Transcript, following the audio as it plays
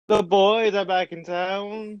The boys are back in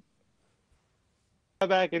town.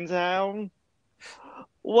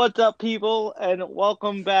 What's up, people? And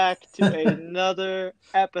welcome back to another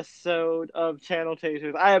episode of Channel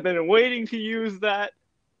Chasers. I have been waiting to use that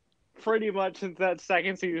pretty much since that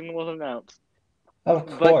second season was announced. But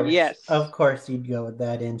Of course you'd go with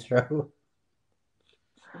that intro.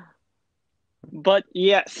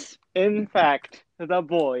 yes, in fact, the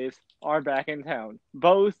boys are back in town.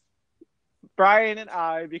 Both Brian and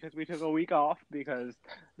I, because we took a week off because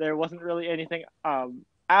there wasn't really anything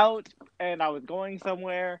out, and I was going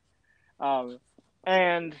somewhere. Um,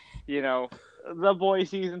 and the Boys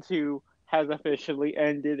season 2 has officially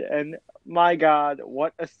ended, and my God,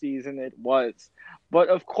 what a season it was! But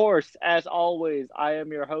of course, as always, I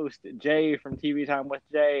am your host Jay from TV Time with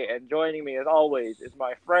Jay, and joining me as always is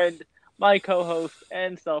my friend, my co-host,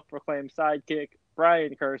 and self-proclaimed sidekick,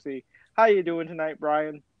 Brian Kersey. How you doing tonight,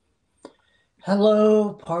 Brian?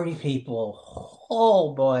 Hello, party people.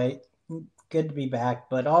 Oh boy, good to be back,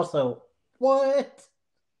 but also, what?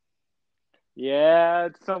 Yeah,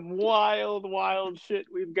 it's some wild, wild shit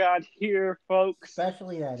we've got here, folks.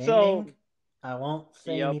 Especially that So, ending. I won't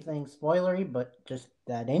say yep. anything spoilery, but just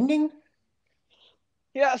that ending?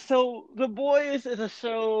 Yeah, so The Boys is a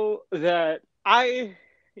show that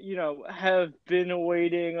have been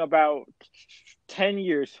waiting about 10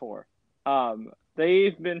 years for.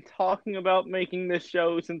 They've been talking about making this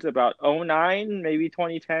show since about '09, maybe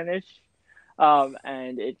 2010-ish.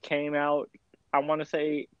 And it came out, I want to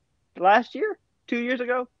say, last year, 2 years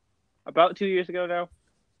ago, about 2 years ago now.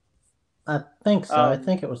 I think so. I Um,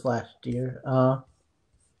 think it was last year.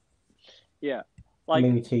 yeah, like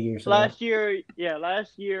Maybe 2 years ago. last year,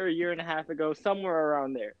 a year and a half ago, somewhere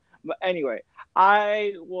around there. But anyway,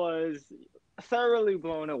 I was thoroughly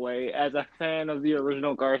blown away as a fan of the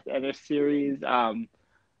original Garth Ennis series. Seth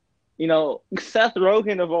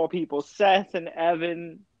Rogen of all people, Seth and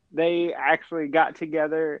Evan, they actually got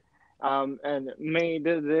together and made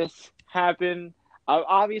this happen.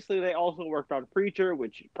 Obviously, they also worked on Preacher,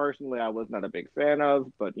 which personally I was not a big fan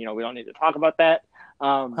of, but we don't need to talk about that.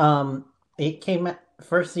 Um, It came out,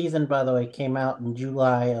 first season, by the way, came out in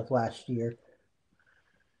July of last year.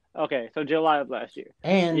 okay, so July of last year.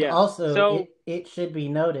 And Yeah. also, So, it should be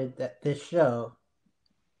noted that this show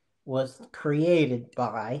was created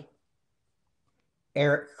by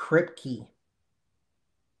Eric Kripke.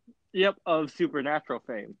 yep, of Supernatural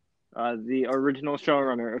fame, the original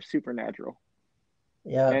showrunner of Supernatural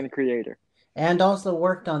Yeah, and creator. and also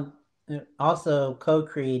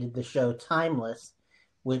co-created the show Timeless,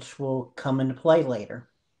 which will come into play later.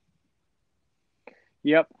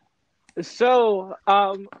 Yep. So,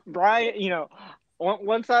 Brian,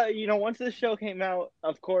 once this show came out,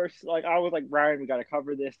 of course, like I was like, Brian, we got to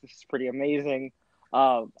cover this. This is pretty amazing.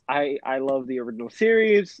 I love the original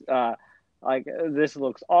series. Like this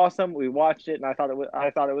looks awesome. We watched it, and I thought it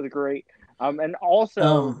was great. And also,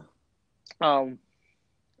 Um, um,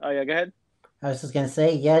 oh yeah, go ahead. I was just gonna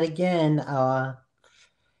say yet again,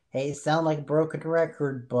 hey, it sound like a broken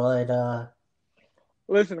record, but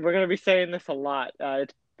Listen, we're gonna be saying this a lot.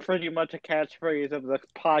 It's pretty much a catchphrase of the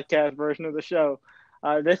podcast version of the show.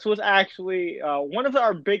 This was actually one of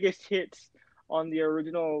our biggest hits on the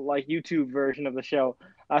original like YouTube version of the show.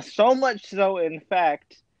 So much so, in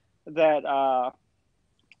fact, that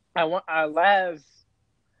I want Laz.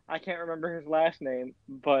 I can't remember his last name,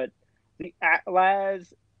 but the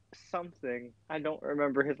Laz something. I don't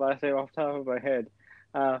remember his last name off the top of my head.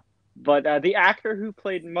 Uh, but the actor who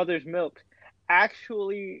played Mother's Milk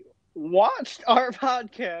actually watched our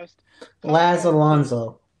podcast, Laz commented.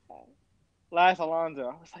 Alonso. Laz Alonso.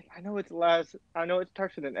 I was like, I know it's Laz. I know it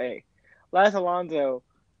starts with an A. Laz Alonso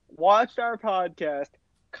watched our podcast,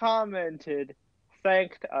 commented,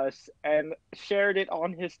 thanked us, and shared it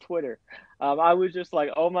on his Twitter. I was just like,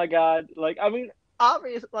 oh my God. Like, I mean,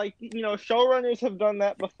 obvious, like, showrunners have done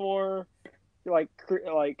that before.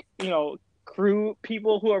 Crew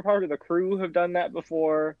people who are part of the crew have done that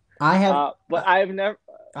before. I have But I've never,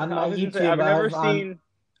 on I my was gonna say, YouTube. I've never I've on. seen,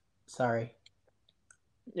 Sorry,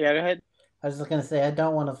 yeah, go ahead. I was just gonna say I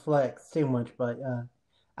don't want to flex too much, but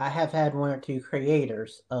I have had one or two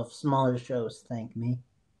creators of smaller shows thank me.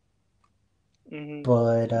 Hmm.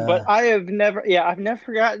 But But I've never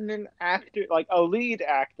gotten an actor, like a lead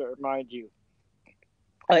actor, mind you.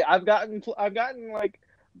 Like I've gotten like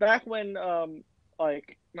back when,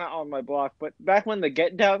 like not on my block, but back when the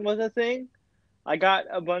Get Down was a thing. I got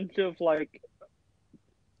a bunch of like,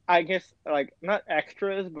 I guess like not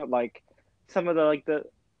extras, but like some of the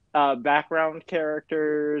background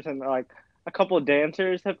characters and like a couple of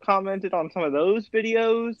dancers have commented on some of those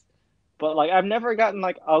videos. but like I've never gotten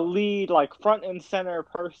like a lead, like front and center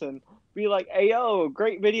person be like, "Hey yo,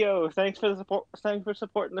 great video! Thanks for the support. Thanks for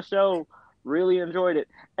supporting the show. Really enjoyed it."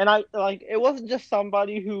 And I like it wasn't just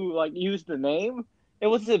somebody who like used the name. It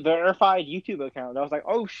was a verified YouTube account. I was like,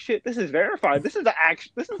 "Oh shit, this is verified. This is the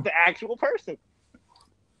actual person."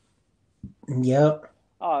 Yep.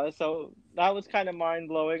 So that was kind of mind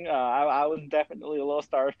blowing. I was definitely a little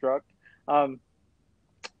starstruck. Um,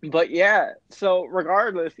 but yeah, so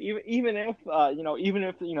regardless, even if even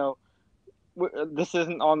if this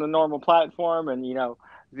isn't on the normal platform, and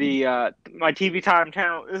the my TV time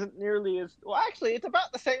channel isn't nearly as well. Actually, it's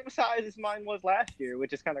about the same size as mine was last year,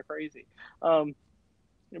 which is kind of crazy. Um,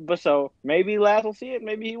 but so maybe Laz will see it,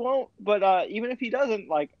 maybe he won't. But even if he doesn't,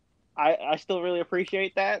 like, I still really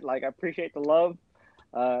appreciate that. Like, I appreciate the love.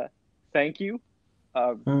 Uh, Thank you.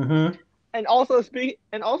 Um, Mm-hmm. and also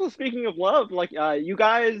speaking of love, like you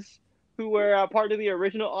guys who were part of the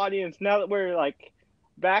original audience, now that we're like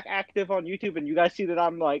back active on YouTube, and you guys see that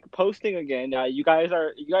I'm like posting again, you guys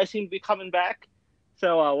seem to be coming back.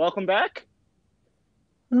 So welcome back.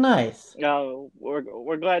 Nice.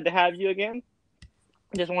 We're glad to have you again.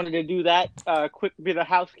 Just wanted to do that quick bit of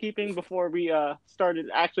housekeeping before we started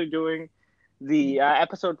actually doing the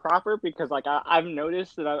episode proper, because like I've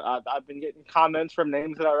noticed that I've been getting comments from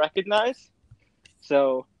names that I recognize.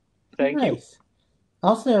 So thank you. Nice.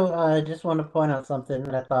 Also, I just want to point out something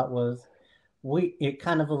that I thought was it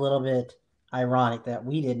kind of a little bit ironic that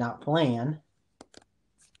we did not plan.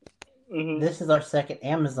 Hmm. This is our second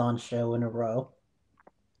Amazon show in a row.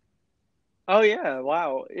 Oh yeah,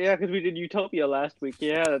 wow, yeah, because we did Utopia last week.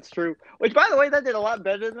 Yeah, that's true. Which, by the way, that did a lot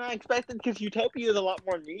better than I expected, because Utopia is a lot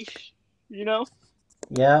more niche. You know,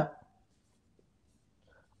 Yeah.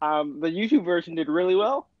 the YouTube version did really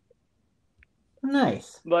well,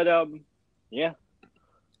 Nice. but yeah.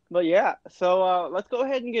 But yeah, so let's go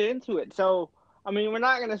ahead and get into it. So, I mean, we're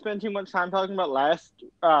not going to spend too much time talking about last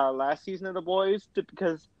season of The Boys,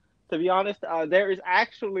 because, to be honest, there is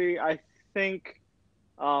actually, I think,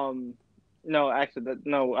 um, no, actually,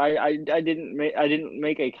 no, I didn't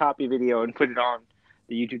make a copy video and put it on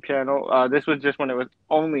the YouTube channel. This was just when it was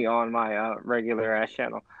only on my regular ass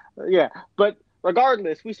channel. Yeah, but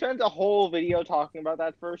regardless, we spent a whole video talking about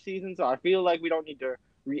that first season, so I feel like we don't need to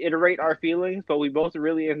reiterate our feelings, but we both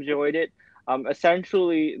really enjoyed it.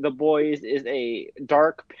 Essentially, The Boys is a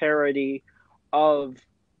dark parody of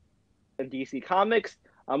DC Comics.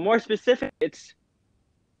 More specific, it's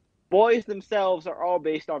boys themselves are all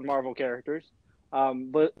based on Marvel characters.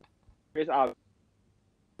 But there's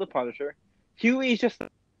the Punisher. Huey's just a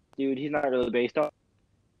dude. He's not really based on.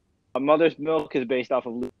 Mother's Milk is based off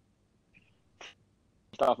of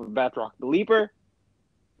Batroc the Leaper.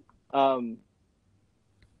 Um,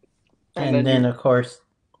 and And then then, of course,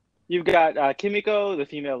 you've got Kimiko, the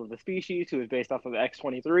female of the species, who is based off of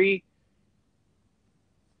X-23.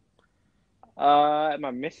 Am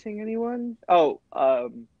I missing anyone? Oh,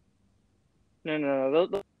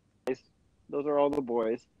 no. Those are all the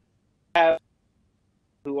boys.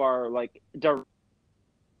 Who are like direct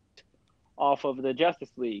off of the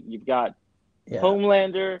Justice League. You've got yeah.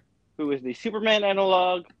 Homelander, who is the Superman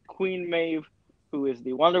analog, Queen Maeve, who is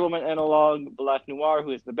the Wonder Woman analog, Black Noir,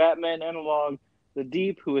 who is the Batman analog, the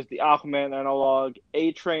Deep, who is the Aquaman analog,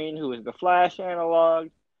 A-Train, who is the Flash analog,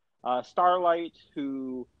 Starlight,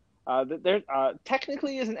 who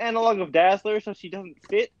technically is an analog of Dazzler, so she doesn't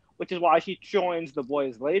fit, which is why she joins the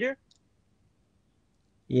boys later.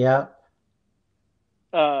 Yeah.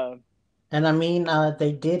 Uh, And I mean,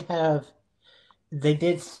 they did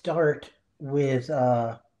start with,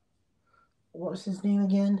 what was his name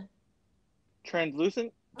again?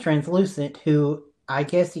 Translucent. Translucent, who I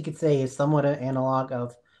guess you could say is somewhat an analog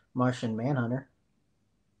of Martian Manhunter.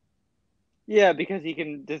 Yeah, because he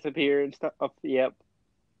can disappear and stuff. Yep.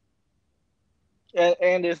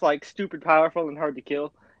 And is like stupid powerful and hard to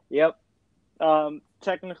kill. Yep.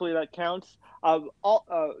 Technically that counts.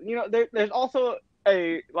 There's also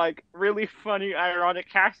a like really funny, ironic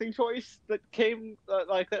casting choice that came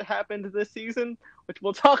that happened this season, which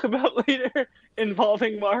we'll talk about later,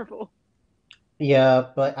 involving Marvel. Yeah,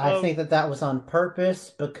 but I Um, think that that was on purpose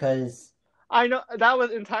because I know that was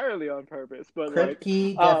entirely on purpose, but like,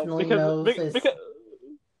 Kripke definitely knows his. because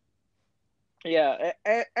yeah,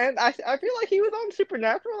 and I feel like he was on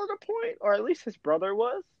Supernatural at a point, or at least his brother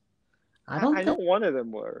was. I don't I know think one of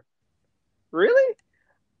them were. Really?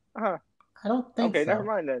 Huh. I don't think Okay, never so.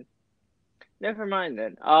 mind then. Never mind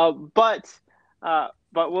then.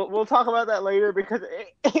 But we'll talk about that later, because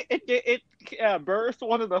it birthed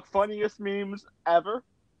one of the funniest memes ever,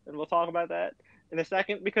 and we'll talk about that in a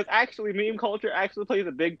second, because actually meme culture actually plays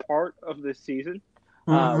a big part of this season.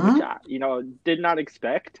 which Mm-hmm. I, did not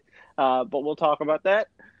expect. But we'll talk about that.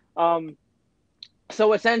 Um,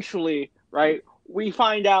 so essentially, right, we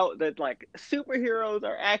find out that like superheroes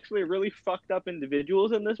are actually really fucked up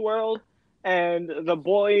individuals in this world, and the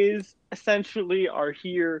boys essentially are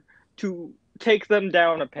here to take them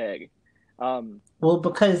down a peg. Um, Well,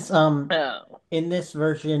 because oh, in this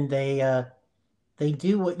version they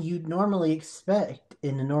do what you'd normally expect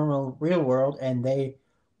in the normal real world, and they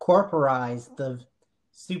corporize the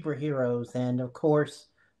superheroes, and of course,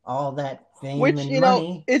 all that fame which and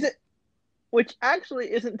money. isn't which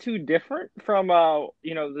actually isn't too different from the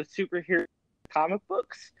superhero comic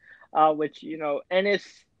books, which Ennis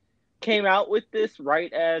came out with this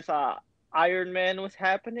right as Iron Man was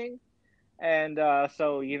happening. And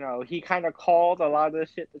so, he kind of called a lot of the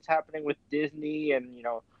shit that's happening with Disney and,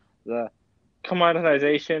 the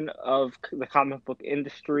commoditization of the comic book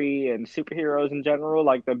industry and superheroes in general,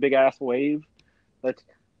 like the big ass wave that's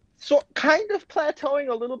kind of plateauing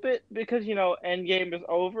a little bit because, Endgame is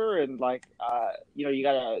over and like,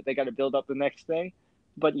 they gotta build up the next thing.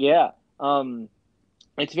 But yeah,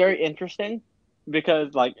 it's very interesting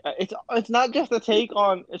because like it's not just a take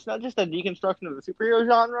on it's not just a deconstruction of the superhero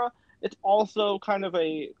genre, it's also kind of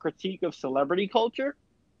a critique of celebrity culture.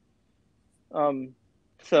 um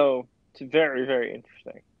so it's very, very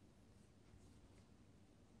interesting.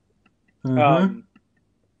 Mm-hmm. um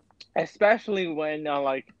Especially when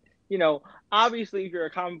you know obviously if you're a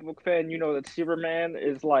comic book fan, you know that Superman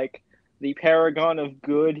is like the paragon of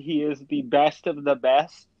good. He is the best of the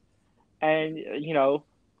best. And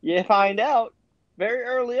you find out very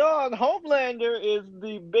early on, Homelander is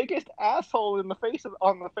the biggest asshole in the face of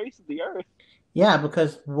on the face of the earth. Yeah,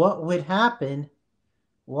 because what would happen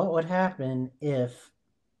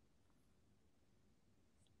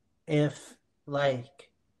if like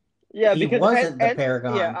Yeah, he because wasn't the and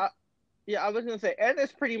Paragon? yeah, I was gonna say, and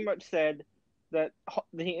it's pretty much said that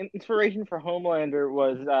the inspiration for Homelander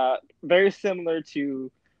was very similar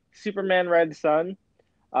to Superman Red Sun.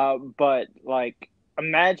 But like,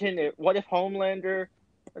 imagine it. What if Homelander,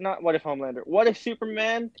 not what if Homelander? What if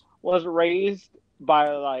Superman was raised by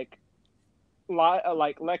like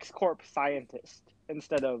LexCorp scientist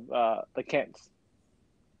instead of the Kents?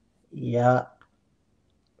 Yeah.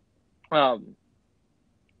 Um,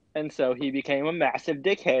 and so he became a massive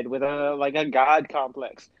dickhead with a god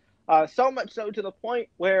complex. So much so to the point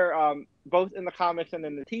where both in the comics and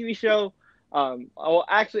in the TV show, well,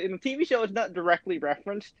 actually in the TV show it's not directly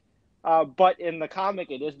referenced, but in the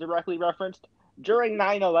comic it is directly referenced. During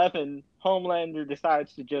 9/11, Homelander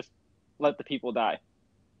decides to just let the people die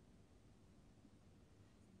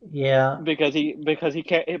Yeah. because he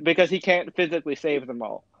can't physically save them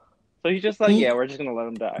all. So he's just like, yeah, He we're just gonna let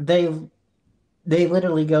them die. they they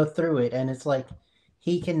literally go through it, and it's like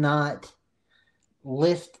he cannot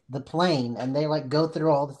lift the plane, and they like go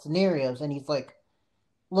through all the scenarios, and he's like,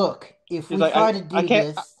 look, if He's we like, try to I do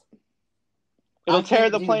can't. this, I It'll tear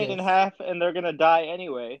can't the do plane in this. half, and they're gonna die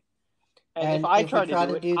anyway. And if And I if we try to try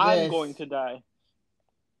do to it, do I'm going this, to die.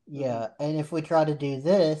 Hmm. yeah, and if we try to do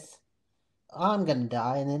this, I'm gonna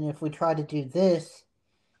die. And then if we try to do this,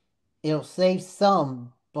 it'll save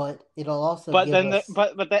some, but it'll also But give then, us.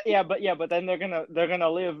 but then they're gonna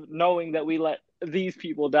live knowing that we let these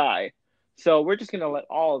people die. So we're just gonna let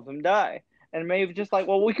all of them die. And Maeve's just like,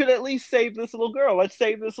 well, we could at least save this little girl. Let's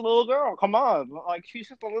save this little girl. Come on, like she's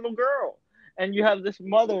just a little girl. And you have this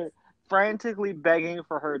mother frantically begging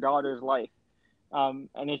for her daughter's life. And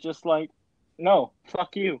it's just like, no,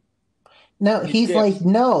 fuck you. No, He he's like, dips.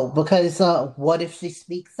 no, because what if she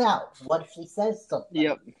speaks out? What if she says something?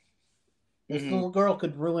 Yep. This Mhm. little girl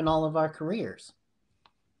could ruin all of our careers.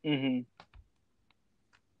 Mhm.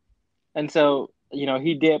 And so,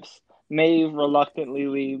 he dips. Maeve reluctantly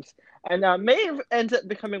leaves. And Maeve ends up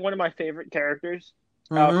becoming one of my favorite characters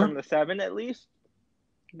from Mm-hmm. the seven, at least,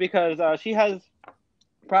 because she has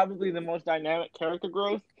probably the most dynamic character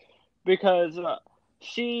growth. Because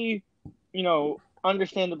she,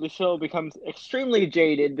 understandably so, becomes extremely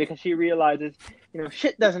jaded because she realizes,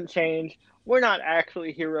 shit doesn't change. We're not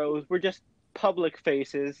actually heroes. We're just public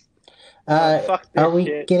faces. Fuck Are this we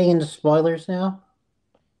shit. getting into spoilers now?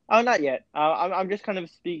 Oh, not yet. I'm just kind of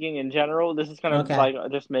speaking in general. This is kind of Okay.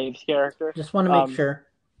 like just Maeve's character. Just want to make Um, sure.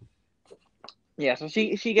 yeah. So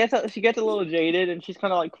she gets a little jaded, and she's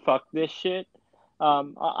kind of like, "Fuck this shit.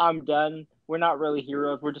 I'm done. We're not really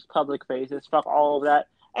heroes. We're just public faces. Fuck all of that."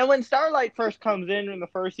 And when Starlight first comes in the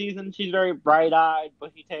first season, she's very bright-eyed,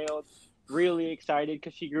 bushy-tailed, really excited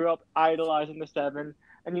because she grew up idolizing the Seven,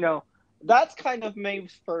 and that's kind of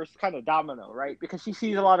Maeve's first kind of domino, right? Because she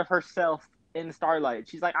sees a lot of herself in Starlight.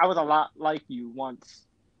 She's like, I was a lot like you once.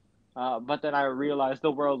 but then I realized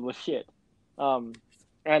the world was shit. Um,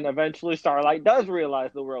 and eventually Starlight does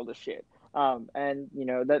realize the world is shit. And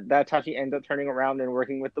that's how she ends up turning around and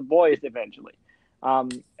working with the boys eventually.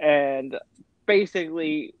 And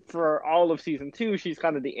basically for all of season 2, she's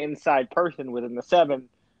kind of the inside person within the Seven,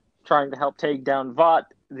 trying to help take down Vought,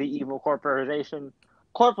 the evil corporation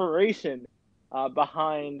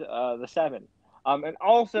behind the Seven. And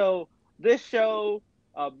also, this show,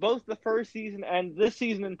 both the first season and this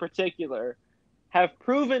season in particular, have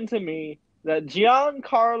proven to me that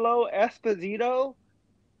Giancarlo Esposito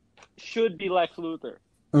should be Lex Luthor.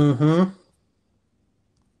 Mm-hmm.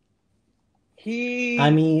 I He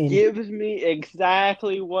mean, gives me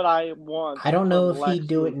exactly what I want I don't know from if he'd Lex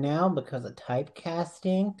do it Luthor. now because of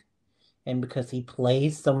typecasting and because he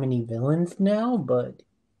plays so many villains now, but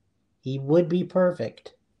he would be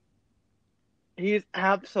perfect. He's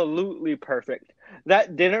absolutely perfect.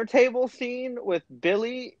 That dinner table scene with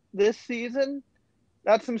Billy this season,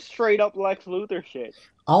 that's some straight up Lex Luthor shit.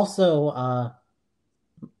 Also,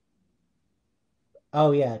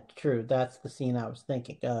 oh yeah, true. That's the scene I was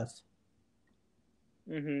thinking of.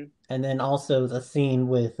 Hmm. And then also the scene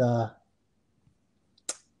with a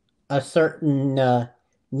certain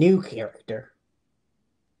new character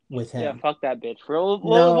with Yeah, him. fuck that bitch. We'll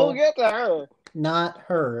No, get to her. not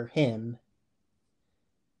her, him.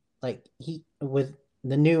 Like he with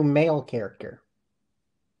the new male character.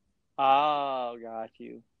 Oh, got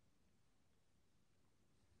you.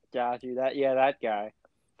 Got you. That guy.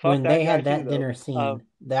 Fuck When they that guy had too, that though. dinner scene,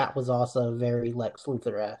 that was also very Lex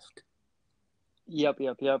Luthor-esque. Yep.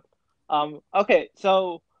 Okay,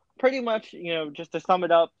 so pretty much, just to sum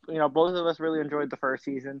it up, both of us really enjoyed the first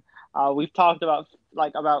season. We've talked about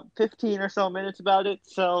 15 or so minutes about it,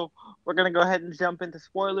 so we're gonna go ahead and jump into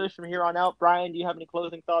spoilers from here on out. Brian, do you have any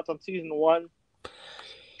closing thoughts on season one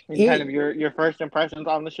and kind of It your first impressions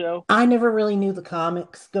on the show? I never really knew the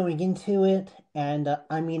comics going into it, and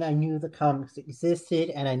I mean, I knew the comics existed,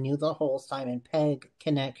 and I knew the whole Simon Pegg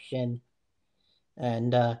connection,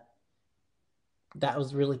 and that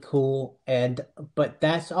was really cool. And but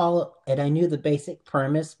that's all, and I knew the basic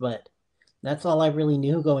premise, but that's all I really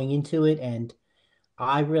knew going into it. And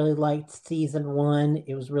I really liked season one.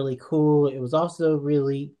 It was really cool. It was also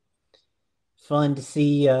really fun to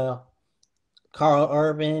see Carl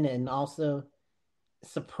Urban, and also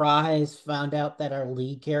surprise found out that our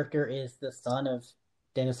lead character is the son of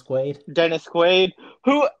Dennis Quaid. Dennis Quaid,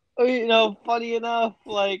 who, funny enough,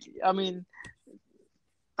 like, I mean,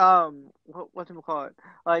 what do we call it?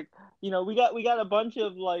 Like, we got a bunch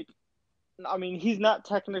of, like, I mean, he's not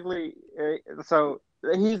technically so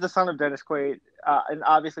he's the son of Dennis Quaid, and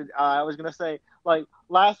obviously, I was gonna say, like,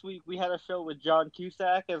 last week we had a show with John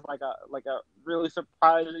Cusack as like a really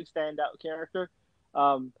surprisingly standout character.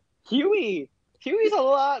 Um, Huey, Huey's a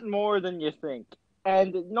lot more than you think,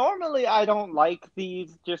 and normally I don't like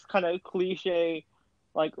these just kind of cliche,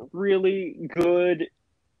 like really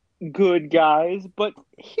good guys, but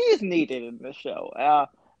he's needed in the show.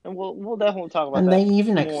 And we'll definitely talk about And they that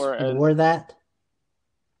even more as explore that.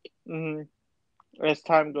 mhm, as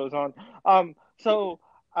time goes on. So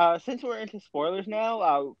since we're into spoilers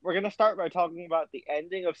now, we're gonna start by talking about the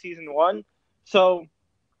ending of season one. So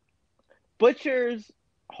Butcher's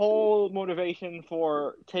whole motivation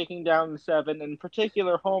for taking down the Seven, in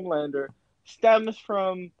particular Homelander, stems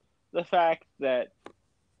from the fact that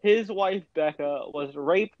his wife Becca was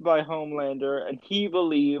raped by Homelander, and he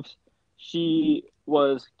believes she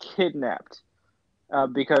was kidnapped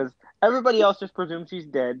because everybody else just presumes she's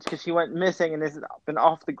dead because she went missing and has been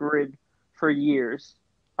off the grid for years.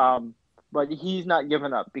 Um, but he's not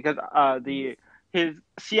given up because the his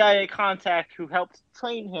CIA contact who helped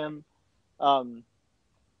train him, um,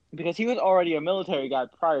 because he was already a military guy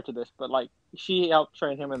prior to this, but like she helped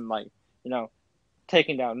train him in, like, you know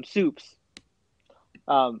taking down soups.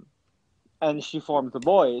 Um, and she formed the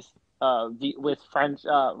boys with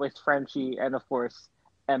Frenchie and of course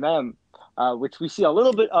MM, which we see a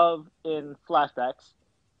little bit of in flashbacks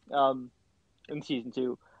um, in season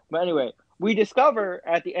two. But anyway, we discover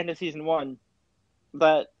at the end of season one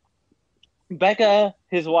that Becca,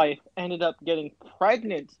 his wife, ended up getting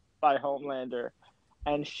pregnant by Homelander,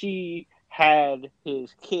 and she had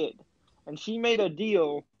his kid, and she made a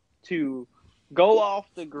deal to go off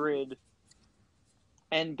the grid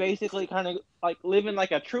and basically kind of like live in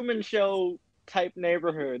like a Truman Show type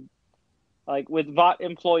neighborhood, like with Vought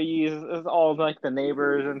employees as all like the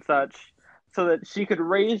neighbors and such, so that she could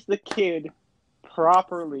raise the kid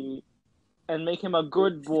properly and make him a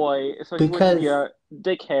good boy, so he wouldn't be because a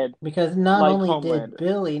dickhead because not like only did Homelander.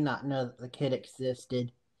 Billy not know that the kid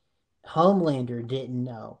existed, Homelander didn't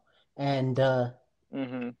know. And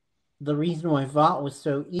Mm-hmm. the reason why Vought was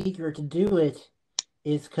so eager to do it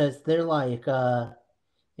is because they're like, if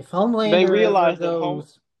They Homelander ever realized that home.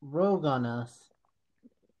 goes rogue on us,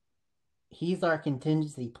 he's our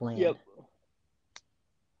contingency plan. Yep.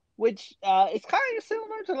 Which is kind of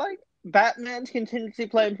similar to like Batman's contingency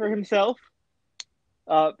plan for himself.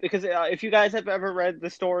 Because if you guys have ever read the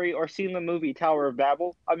story or seen the movie Tower of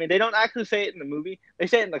Babel, I mean, they don't actually say it in the movie; they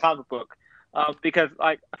say it in the comic book. Because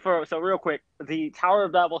like real quick, the Tower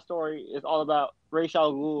of Babel story is all about Ra's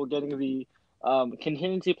al Ghul getting the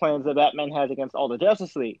contingency plans that Batman has against all the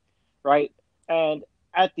Justice League, right? And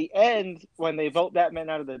at the end, when they vote Batman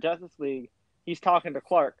out of the Justice League, he's talking to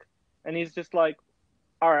Clark, and he's just like,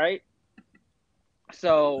 "All right,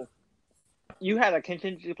 so you had a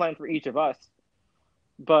contingency plan for each of us,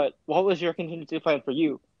 but what was your contingency plan for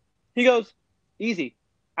you?" He goes, "Easy.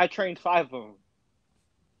 I trained 5 of them."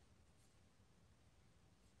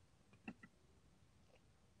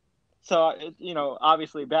 So,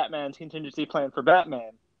 obviously, Batman's contingency plan for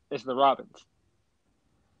Batman is the Robins.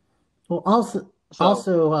 Well, also,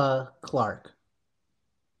 So, Clark.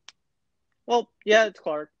 well, yeah, it's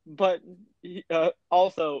Clark, but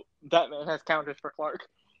also Batman has counters for Clark.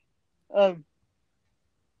 Um,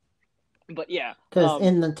 but yeah, Because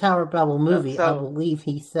in the Tower of Babel movie, I so believe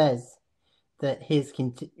he says that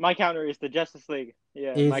my counter is the Justice League.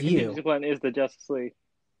 Yeah, my is contingency you. plan is the Justice League.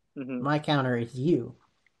 Hmm. My counter is you.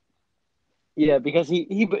 Yeah, because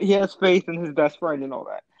he has faith in his best friend and all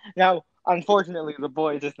that. Now, unfortunately, the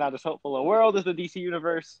boys is not as hopeful a world as the DC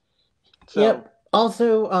universe. So Yep.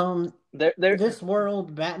 Also, they're this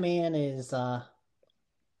world, Batman is a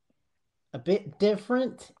bit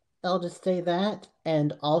different. I'll just say that.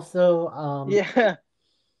 And also, yeah,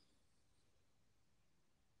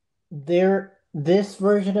 this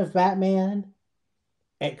version of Batman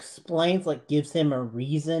explains, like, gives him a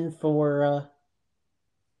reason for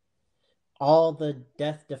all the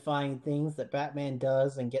death-defying things that Batman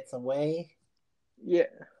does and gets away. yeah,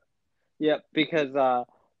 yeah. Because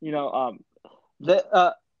you know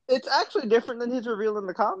the it's actually different than his reveal in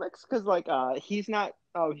the comics because like he's not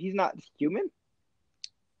human,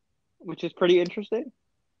 which is pretty interesting.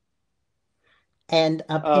 And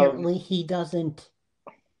Um, apparently, he doesn't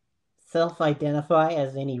self-identify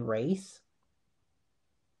as any race.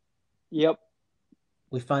 yep.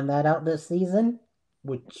 We find that out this season,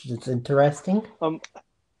 which is interesting. Um,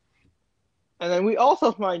 and then we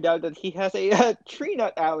also find out that he has a tree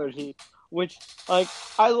nut allergy, which like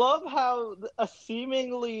I love how a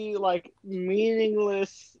seemingly like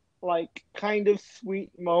meaningless like kind of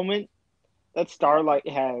sweet moment that Starlight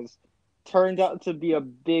has turns out to be a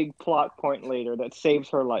big plot point later that saves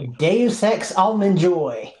her life. Deus Ex Almond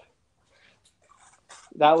Joy.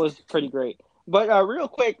 That was pretty great. But real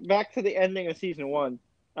quick, back to the ending of season one.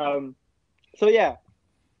 Um, so yeah,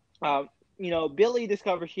 um, Billy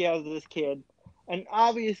discovers she has this kid, and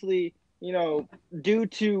obviously, due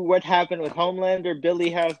to what happened with Homelander,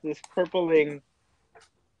 Billy has this crippling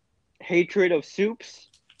hatred of Soups,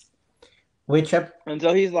 which and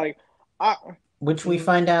so he's like, ah, which we mhm.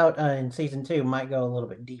 find out in season 2 might go a little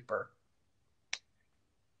bit deeper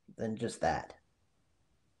than just that.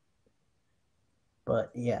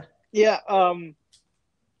 But yeah. Yeah,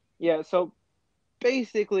 yeah. So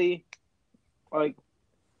basically, like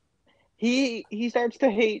he starts to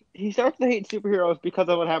hate superheroes because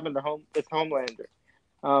of what happened to Homelander,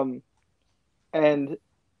 um, and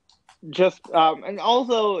just and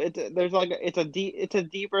also there's like it's a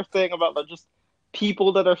deeper thing about like just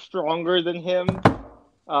people that are stronger than him,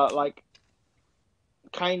 like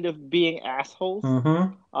kind of being assholes.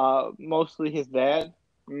 Mm-hmm.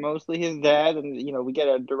 Mostly his dad, and we get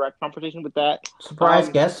a direct confrontation with that. Surprise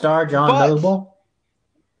Um, guest star John but Noble.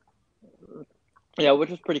 Yeah,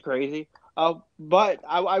 which is pretty crazy. But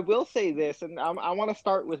I will say this, and I want to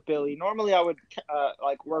start with Billy. Normally, I would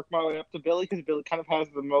like work my way up to Billy because Billy kind of has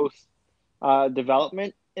the most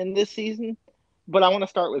development in this season. But I want to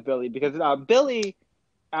start with Billy because Billy,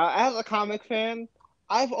 as a comic fan,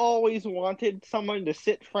 I've always wanted someone to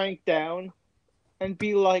sit Frank down and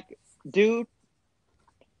be like, "Dude,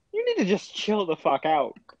 you need to just chill the fuck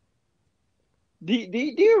out. Do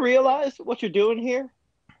you realize what you're doing here?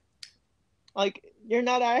 Like, you're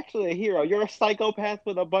not actually a hero. You're a psychopath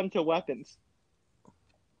with a bunch of weapons.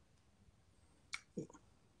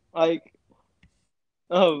 Like,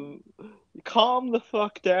 um, calm the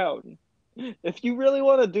fuck down. If you really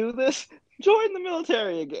want to do this, join the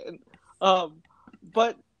military again." Um,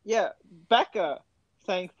 but yeah, Becca,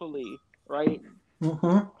 thankfully, right?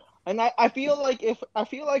 Mm-hmm. And I feel like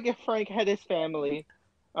if Frank had his family,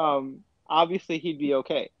 obviously he'd be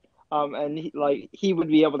okay. and he would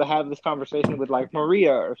be able to have this conversation with like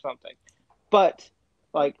Maria or something. But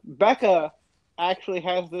like Becca actually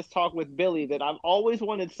has this talk with Billy that I've always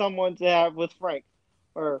wanted someone to have with Frank.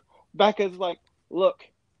 Or Becca's like, look,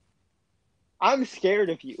 I'm scared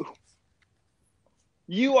of you.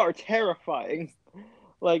 You are terrifying.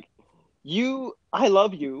 Like, I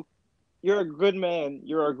love you. You're a good man.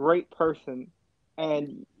 You're a great person.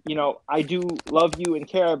 And, I do love you and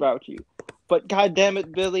care about you. But God damn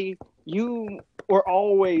it, Billy, you were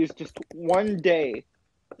always just one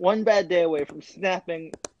bad day away from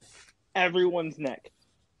snapping everyone's neck.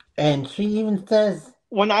 And she even says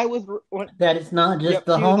When I was, when, that it's not just yep,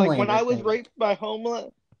 the she was like, when I Homelander was thing. raped by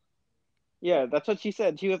Homeland, yeah, that's what she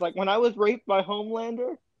said. She was like, when I was raped by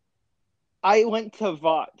Homelander, I went to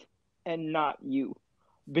Vought and not you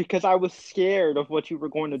because I was scared of what you were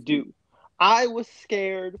going to do. I was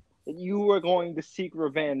scared that you were going to seek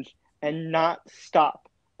revenge and not stop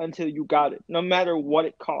until you got it, no matter what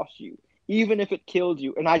it cost you, even if it killed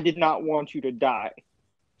you. And I did not want you to die.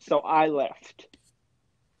 So I left,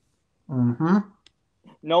 Mm-hmm.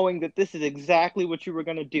 knowing that this is exactly what you were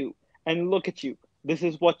going to do. And look at you. This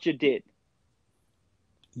is what you did.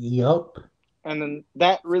 Yup. And then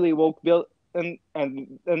that really woke Bill and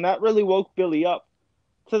that really woke Billy up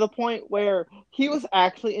to the point where he was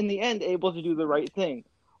actually in the end able to do the right thing.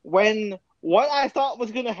 When what I thought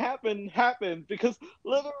was going to happen happened, because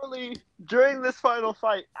literally during this final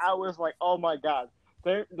fight I was like, "Oh my god.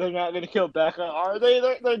 They're not going to kill Becca, are they?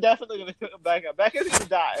 They're definitely going to kill Becca. Becca's going to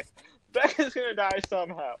die. Becca's going to die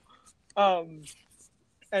somehow." Um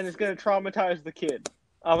and it's going to traumatize the kid.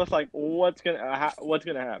 I was like, what's going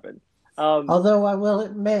to happen? Um Although I will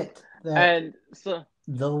admit that and so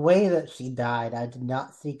the way that she died, I did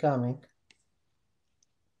not see coming.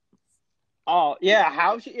 Oh yeah,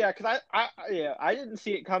 how she? Yeah, because I didn't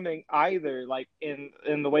see it coming either. Like in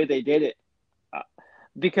the way they did it, uh,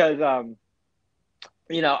 because I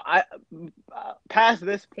past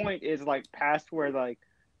this point is like past where the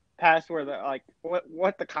like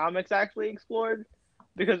what the comics actually explored,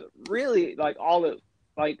 because really like all the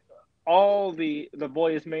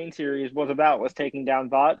boys main series was about was taking down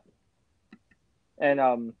Vought, and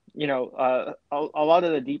a lot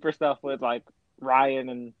of the deeper stuff with like Ryan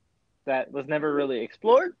and that was never really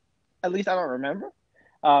explored. At least I don't remember.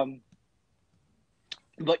 Um,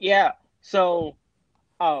 but yeah, so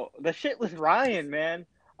the shit with Ryan, man.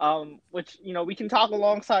 Which we can talk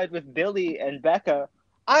alongside with Billy and Becca.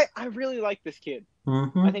 I really like this kid. I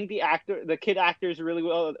Mm-hmm. think the kid actor is really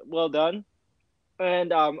well done,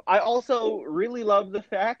 and I also really love the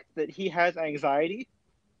fact that he has anxiety.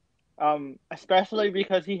 Especially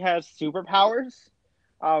because he has superpowers.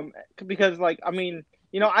 Because like I mean,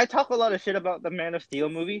 I talk a lot of shit about the Man of Steel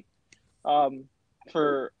movie, um,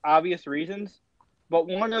 for obvious reasons. But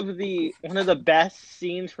one of the best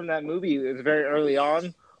scenes from that movie is very early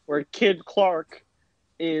on, where Kid Clark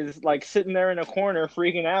is like sitting there in a corner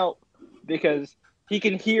freaking out because he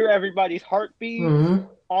can hear everybody's heartbeat, Mm-hmm.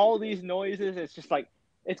 all these noises. It's just like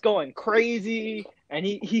it's going crazy, and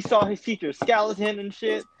he saw his teacher's skeleton and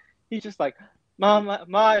shit. He's just like, Mom,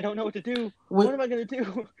 Ma, I don't know what to do. What With, am I gonna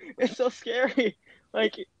do? It's so scary.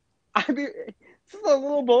 Like, this is a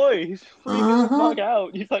little boy. He's freaking the fuck mm-hmm.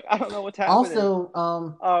 out. He's like, I don't know what's happening. Also,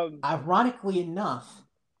 Um, ironically enough,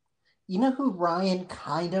 you know who Ryan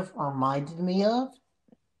kind of reminded me of?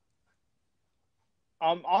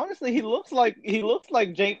 Honestly, he looks like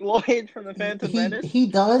Jake Lloyd from the He Phantom he, Menace. he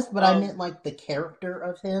does, but I meant Um, like the character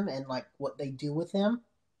of him and like what they do with him.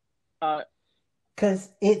 uh, Because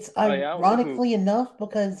it's oh yeah, who? ironically enough,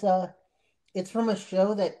 because it's from a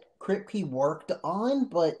show that Kripke worked on,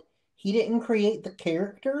 but he didn't create the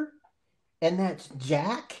character, and that's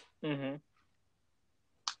Jack. Mm-hmm.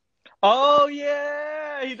 Oh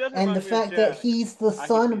yeah, he does And the remind me of fact that Jack. he's the I can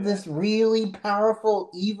son see of that. this really powerful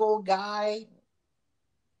evil guy.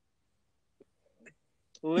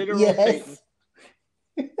 Literal Satan.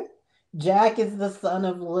 Yes, Jack is the son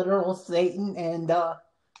of literal Satan, and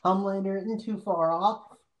Homelander isn't too far off.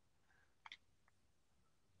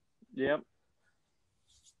 Yep.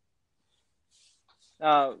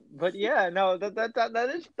 But yeah, no,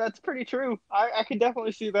 that's pretty true. I can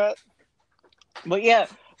definitely see that. But yeah,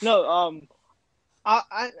 no,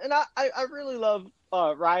 I really love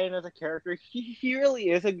Ryan as a character. He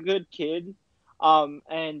really is a good kid.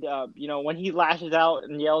 And when he lashes out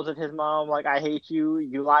and yells at his mom like, "I hate you!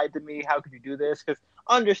 You lied to me! How could you do this?" Because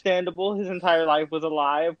understandable, his entire life was a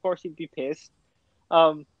lie. Of course, he'd be pissed.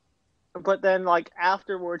 Um, but then like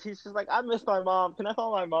afterwards, he's just like, "I miss my mom. Can I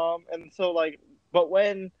call my mom?" And so like, but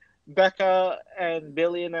when Becca and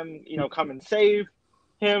Billy and them, come and save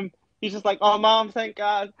him, he's just like, "Oh, mom, thank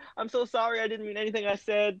God. I'm so sorry. I didn't mean anything I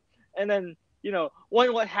said." And then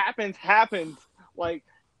when what happens, like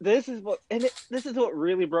this is what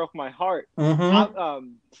really broke my heart. Mm-hmm.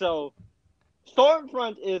 So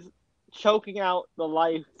Stormfront is choking out the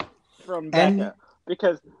life from And Becca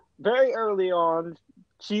because very early on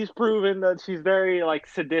she's proven that she's very like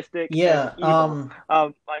sadistic and yeah, evil.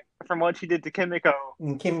 Like from what she did to Kimiko,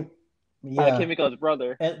 and yeah, Kimiko's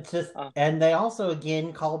brother. and they also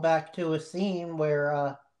again call back to a scene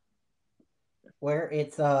where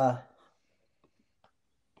it's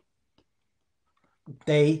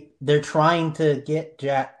they're trying to get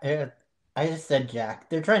Jack. I just said Jack.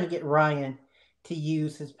 They're trying to get Ryan to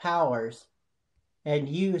use his powers and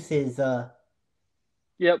use his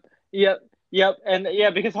Yep, yep, yep, and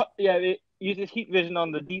yeah, because it uses heat vision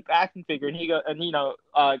on the deep action figure, and he go and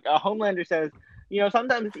Homelander says,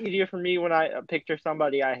 sometimes it's easier for me when I picture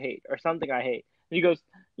somebody I hate or something I hate. And he goes,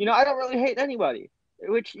 I don't really hate anybody,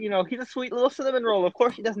 which he's a sweet little cinnamon roll. Of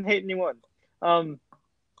course, he doesn't hate anyone. Um,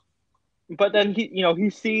 but then he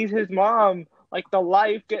sees his mom like the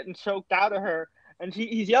life getting choked out of her, and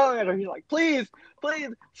he's yelling at her. He's like, please, please,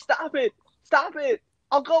 stop it, stop it.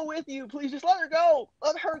 I'll go with you. Please just let her go.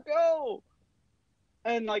 Let her go.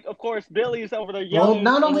 And like, of course, Billy's over there well, yelling,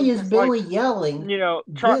 not and only he's is just like, Billy yelling,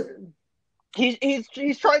 try. Bill,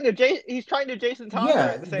 He's trying to Jason Todd her yeah,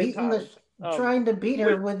 at the same time. trying to beat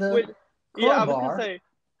her With with a with yeah, I was gonna crowbar. say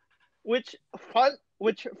which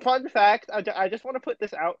fun fact. I just want to put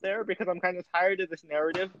this out there because I'm kind of tired of this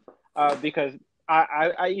narrative. Because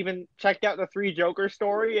I even checked out the Three Joker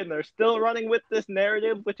story, and they're still running with this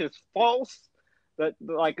narrative, which is false. That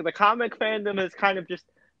like the comic fandom has kind of just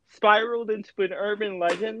spiraled into an urban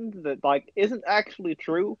legend that like isn't actually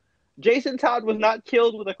true. Jason Todd was not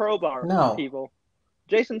killed with a crowbar, No. people.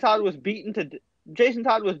 Jason Todd was Jason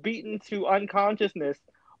Todd was beaten to unconsciousness,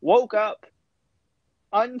 woke up,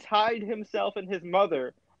 untied himself and his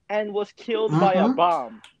mother, and was killed by a Mm-hmm.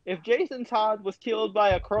 bomb. If Jason Todd was killed by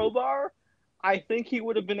a crowbar, I think he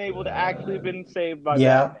would have been able to actually been saved by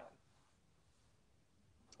Yeah. Batman.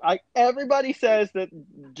 Like everybody says that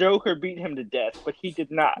Joker beat him to death, but he did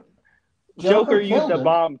not. Joker Joker used killed a him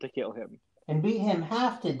bomb to kill him. and beat him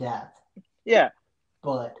half to death, Yeah.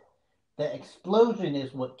 but the explosion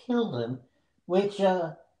is what killed him, which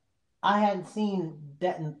I hadn't seen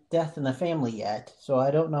Death in the Family yet, so I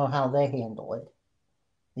don't know how they handle it.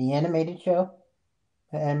 The animated show,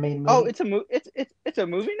 the animated Oh, movie. it's a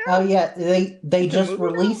movie Oh now. yeah, they It's a just movie now.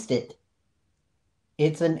 released it.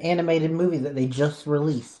 It's an animated movie that they just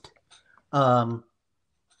released. Um,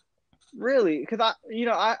 Really? Because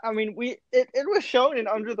I mean, it was shown in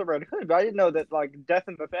Under the Red Hood, but I didn't know that like Death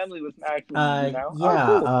in the Family was an actual movie now. Oh,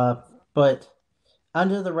 yeah, cool. but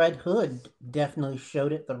Under the Red Hood definitely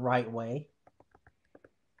showed it the right way.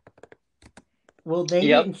 Well, they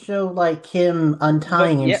Yep. didn't show like him But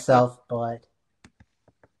untying yeah, himself, but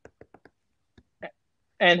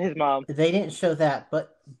and his mom. they didn't show that.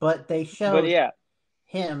 But they But showed yeah,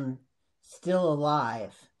 him still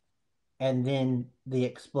alive, and then the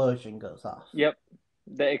explosion goes off. yep.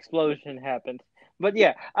 The explosion happened. But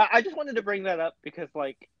yeah, I just wanted to bring that up because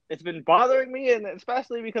like it's been bothering me, and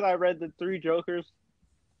especially because I read the Three Jokers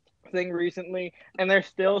thing recently, and they're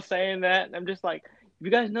still saying that, and I'm just like,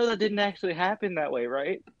 you guys know that didn't actually happen that way,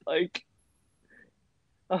 right? Like,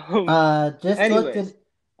 um. Just looked Anyways, it.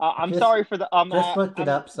 I'm Just sorry for the just looked it I'm.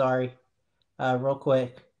 up. Sorry. Real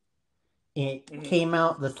quick. It Mhm, came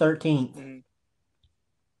out the 13th. mhm.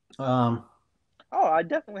 Um, Oh, I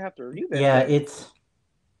definitely have to review this yeah, then. it's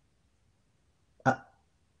uh,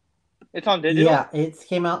 It's on digital? yeah, it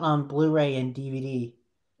came out on Blu-ray and DVD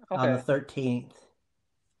on the Okay. 13th,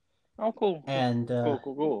 Oh, cool. and Cool,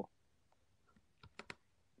 cool, cool.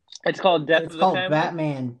 It's called Death it's of the called Family?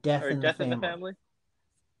 Batman: Death Or in the Death in the Family, Family?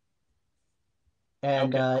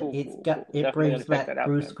 and Okay, cool, it's cool, got cool. it Definitely brings gotta check back that out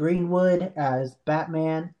Bruce then. Greenwood as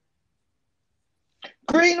Batman.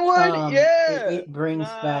 Greenwood! Yeah! It brings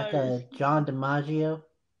back Nice! John DiMaggio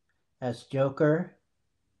as Joker.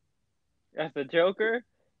 That's the Joker?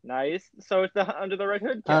 Nice. So it's the Under the Red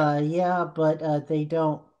Hood cast. Yeah, but they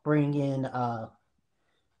don't bring in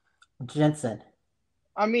Jensen.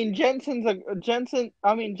 Jensen's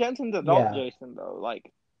adult Yeah, Jason though.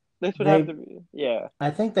 Like this would have to they. be yeah.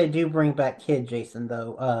 I think they do bring back Kid Jason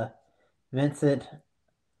though. Vincent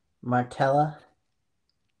Martella.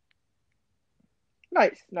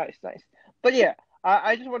 Nice, nice, nice. But yeah,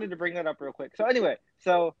 I just wanted to bring that up real quick. So anyway,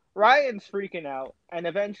 so Ryan's freaking out, and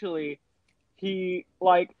eventually he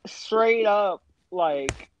like straight up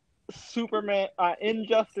like Superman,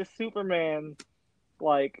 Injustice Superman,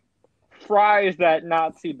 like fries that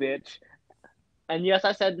Nazi bitch, And yes,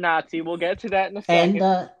 I said Nazi. We'll get to that in a And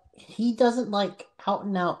second. he doesn't like out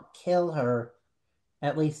and out kill her.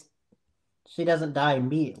 At least she doesn't die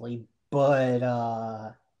immediately. But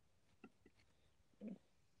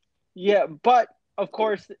Yeah, but of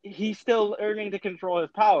course he's still learning to control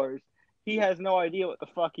his powers. He has no idea what the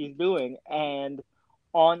fuck he's doing, and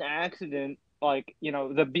on accident, like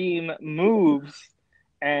the beam moves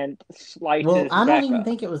and well, slices I don't even Becca.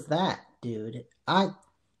 think it was that, dude. I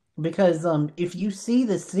because if you see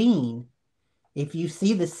the scene, if you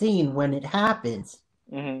see the scene when it happens,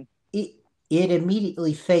 Hmm. it it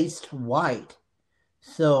immediately faced white.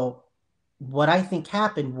 So what I think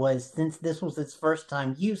happened was since this was his first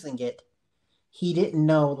time using it, he didn't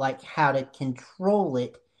know like how to control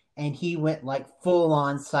it, and he went like full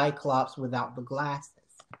on Cyclops without the glasses.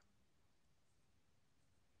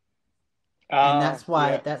 And Oh,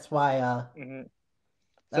 yeah. Hmm.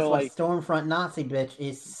 that's So why like, Stormfront Nazi bitch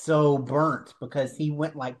is so burnt because he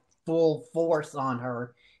went like full force on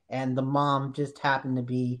her, and the mom just happened to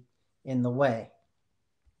be in the way.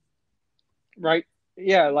 right,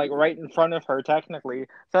 yeah, like right in front of her technically.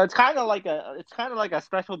 So it's kind of like a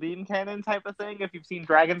special beam cannon type of thing if you've seen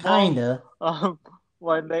Dragon Ball. Kinda, Um,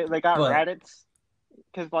 when they got but Raditz,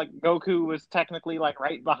 because like Goku was technically like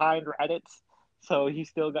right behind Raditz, so he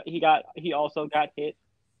also got hit.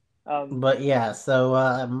 Um, yeah. So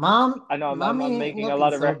I know I'm mommy ain't making a looking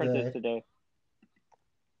lot of so references good. today,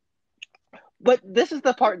 but this is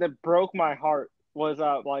the part that broke my heart. Was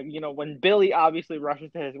like when Billy obviously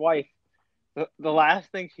rushes to his wife, the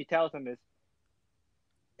last thing she tells him is,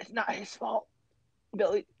 "It's not his fault."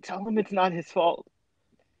 Billy, tell him it's not his fault.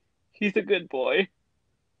 He's a good boy.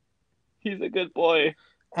 He's a good boy.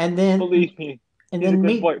 And then Believe me, and he's a then good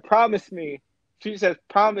me, boy. Promise me. She says,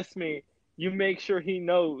 promise me. You make sure he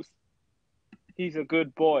knows he's a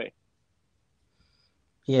good boy.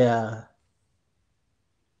 yeah.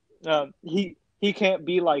 He can't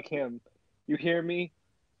be like him. You hear me?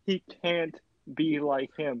 He can't be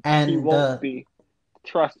like him. He And won't be.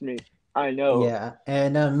 Trust me. I know. yeah,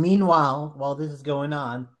 and meanwhile, while this is going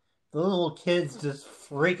on, the little kid's just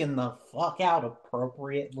freaking the fuck out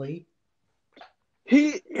appropriately.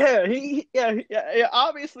 Yeah.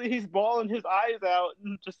 Obviously, he's bawling his eyes out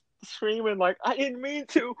and just screaming like, "I didn't mean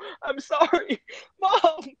to. I'm sorry,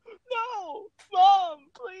 mom. No, mom,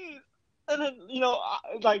 please." And then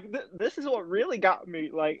like this is what really got me.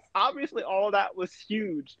 Like, obviously, all of that was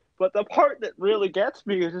huge, but the part that really gets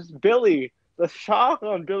me is just Billy. The shock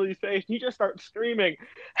on Billy's face. He just starts screaming,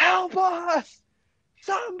 "Help us!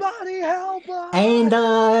 Somebody help And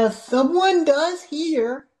us!" someone does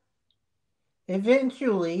hear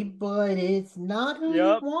eventually, but it's not who you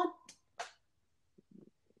Yep. want.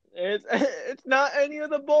 It's not any of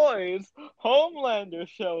the boys. Homelander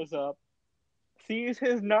shows up, sees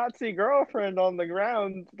his Nazi girlfriend on the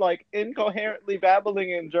ground, like incoherently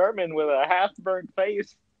babbling in German with a half burnt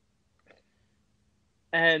face,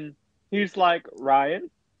 and he's like, "Ryan,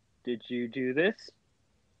 did you do this?"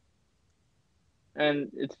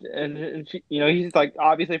 And she, he's like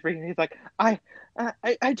obviously freaking. He's like, I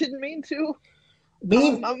didn't mean to.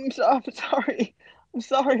 Mean, I'm sorry. I'm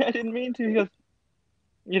sorry. I didn't mean to. He goes,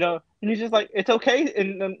 and he's just like, "It's okay."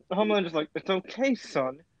 And then Homelander's like, "It's okay,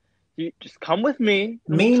 son. You just come with me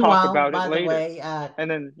and we'll talk meanwhile, about it by the later." way,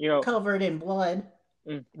 And then, covered in blood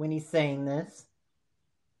mm, when he's saying this,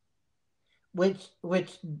 which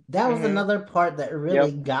that was mm-hmm, another part that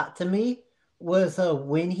really yep. got to me was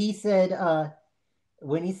when he said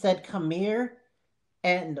come here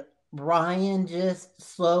and Ryan just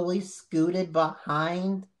slowly scooted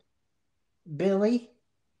behind Billy.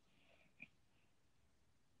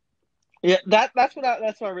 Yeah, that's what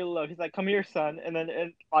I really love. He's like, "Come here, son," and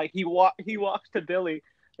then like he walks to Billy,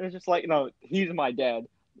 and it's just like, "No, he's my dad.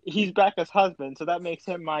 He's Becca's husband, so that makes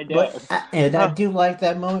him my But dad." and I do like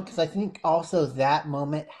that moment because I think also that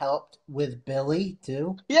moment helped with Billy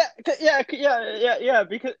too.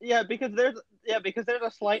 Because there's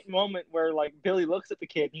a slight moment where like Billy looks at the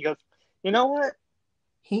kid and he goes, "You know what?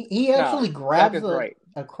 He No, actually grabs Becca's right.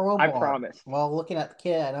 a I crowbar promise." while looking at the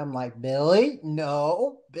kid, and I'm like, Billy,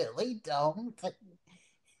 no, Billy, don't.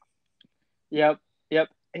 Yep, yep.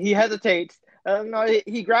 He hesitates. No,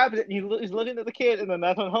 he grabs it and he's looking at the kid, and then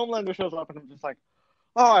that's when Homelander shows up, and I'm just like,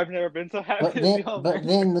 "Oh, I've never been so happy to see But Homelander."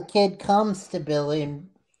 then the kid comes to Billy, and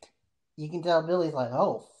you can tell Billy's like,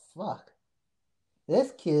 oh fuck,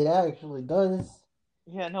 this kid actually does.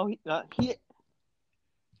 Yeah, no,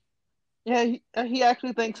 he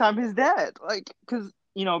actually thinks I'm his dad, like, because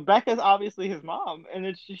Becca's obviously his mom,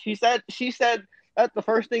 and she said that's the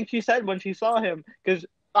first thing she said when she saw him, because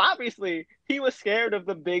obviously he was scared of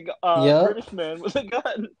the big Yep. British man with a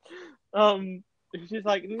gun. Um, she's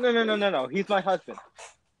like, no, no, no, no, no, he's my husband.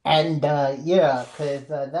 And yeah, because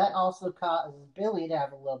that also causes Billy to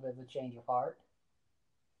have a little bit of a change of heart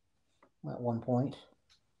at one point.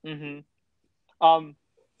 Hmm. Um,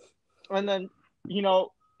 and then you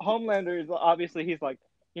know, Homelander is obviously he's like,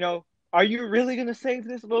 you know, are you really gonna save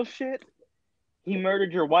this little shit? He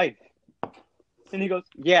murdered your wife, and he goes,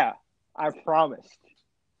 yeah, I promised.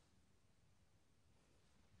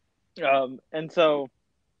 And so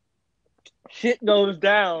shit goes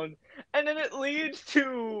down, and then it leads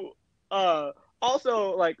to uh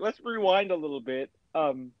also like let's rewind a little bit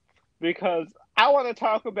because I want to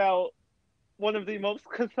talk about one of the most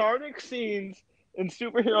cathartic scenes in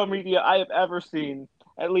superhero media I have ever seen,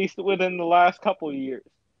 at least within the last couple of years.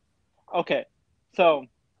 Okay, so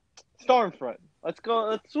Stormfront. Let's go.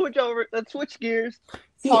 Let's switch over. Let's switch gears.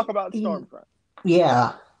 Yeah, Talk about Stormfront.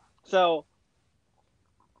 yeah. So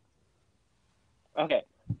okay,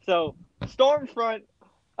 so Stormfront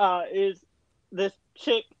is this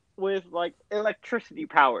chick with like electricity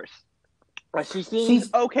powers. She seems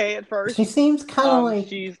She's okay at she first. seems kind of like,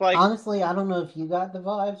 She's like, honestly, I don't know if you got the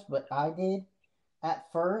vibes, but I did at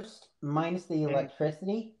first, minus the mm,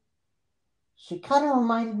 electricity. She kind of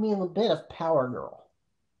reminded me a little bit of Power Girl.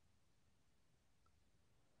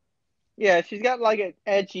 yeah, she's got like an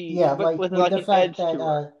edgy, Yeah, like with with like the an fact edge that to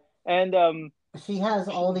her, and she has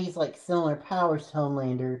all these like similar powers to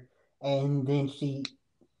Homelander, and then she's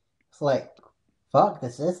like, "Fuck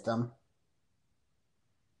the system."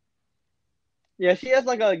 yeah, she has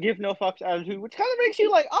like a give no fucks attitude, which kind of makes you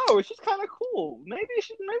like, oh, she's kind of cool. Maybe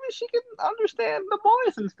she can understand the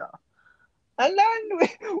boys and stuff. And then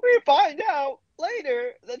we find out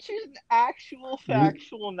later that she's an actual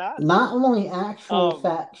factual Not Nazi. only actual Um,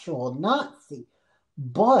 factual Nazi,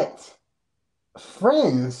 but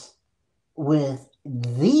friends with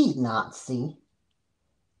the Nazi,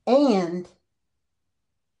 and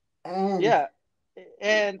and yeah,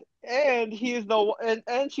 and he's the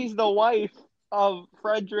and she's the wife of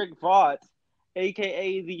Frederick Vought,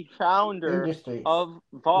 aka the founder Industries. of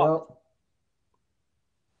Vought.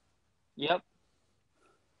 Yep. Yep.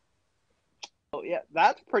 So yeah,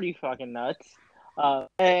 that's pretty fucking nuts.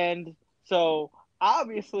 And so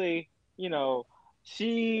obviously, you know,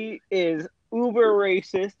 she is uber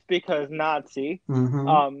racist because Nazi.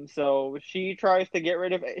 Mm-hmm. So she tries to get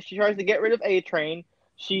rid of A Train.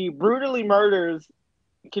 She brutally murders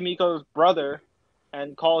Kimiko's brother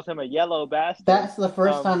and calls him a yellow bastard. That's the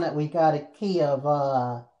first time that we got a key of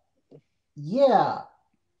yeah, Her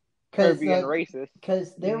because being racist.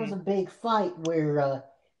 there was Hmm. a big fight where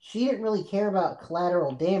she didn't really care about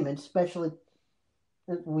collateral damage, especially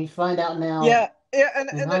we find out now Yeah, yeah, in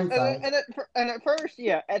hindsight. and at first,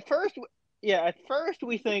 yeah, at first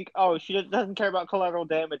we think, oh, she doesn't care about collateral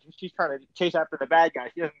damage. She's trying to chase after the bad guy.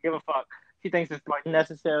 She doesn't give a fuck. She thinks it's like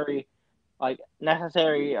necessary,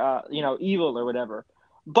 you know, evil or whatever.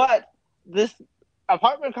 But this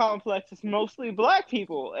apartment complex is mostly black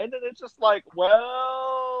people, and then it's just like,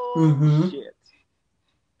 well, Mm-hmm. shit.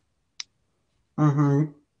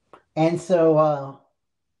 Mm-hmm. And so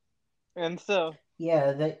And so,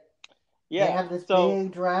 yeah, they yeah, have this so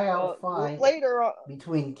big drag out fight later,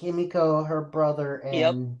 between Kimiko, her brother,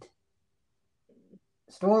 yep, and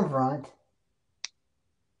Stormfront.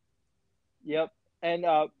 yep. And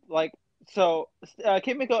like so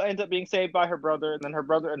Kimiko ends up being saved by her brother and then her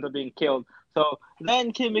brother ends up being killed. So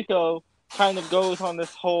then Kimiko kind of goes on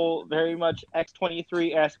this whole very much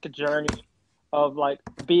X-23-esque journey of like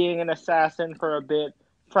being an assassin for a bit,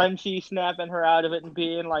 Frenchie snapping her out of it and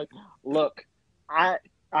being like, "Look, I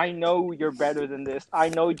I know you're better than this. I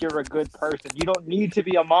know you're a good person. You don't need to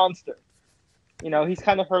be a monster." You know, he's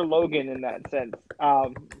kind of her Logan in that sense.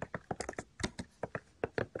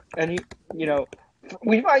 And he, you know,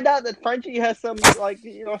 we find out that Frenchie has some like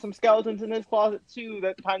you know some skeletons in his closet too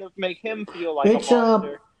that kind of make him feel like a Which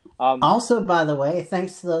monster. Um, also, by the way,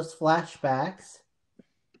 thanks to those flashbacks,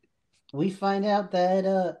 we find out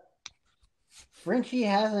that Frenchie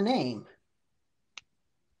has a name.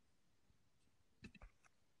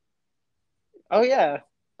 oh yeah,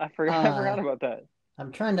 I Uh, forgot about that.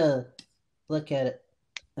 I'm trying to look at it.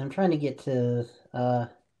 I'm trying to get to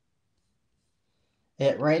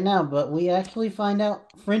it right now, but we actually find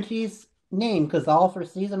out Frenchie's name because all for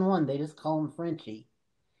season one they just call him Frenchie,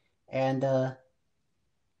 and now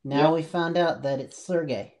Yep, we found out that it's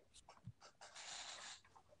Sergey.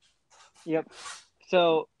 yep.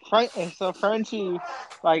 So Frenchie,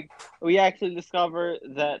 like we actually discover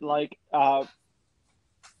that like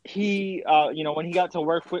he you know when he got to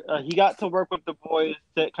work with the boys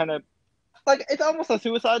that kind of like it's almost a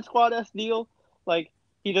Suicide Squad esque deal. Like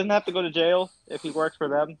he doesn't have to go to jail if he works for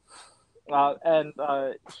them. and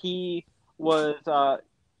he was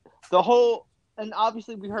the whole. And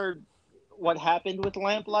obviously, we heard what happened with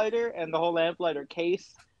Lamplighter and the whole Lamplighter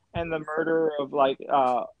case and the murder of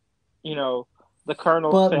you know the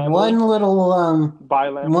Colonel's But family by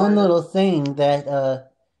one Lamplighter. little thing that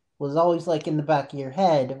was always like in the back of your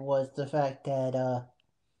head was the fact that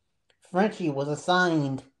Frenchie was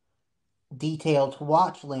assigned detail to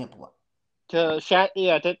watch Lamplighter. To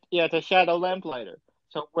shadow Lamplighter.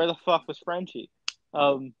 So where the fuck was Frenchie?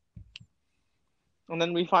 Um, and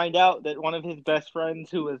then we find out that one of his best friends,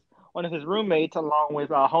 who was one of his roommates, along with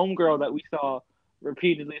a homegirl that we saw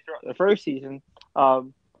repeatedly throughout the first season,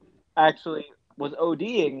 um, actually was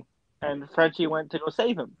ODing, and Frenchie went to go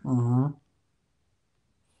save him. Mm-hmm.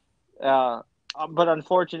 Uh, but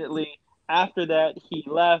unfortunately, after that, he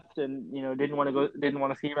left, and didn't want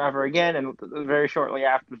to see him ever again. And very shortly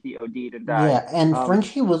after, he OD'd and died. Yeah, and Um,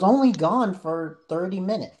 Frenchie was only gone for 30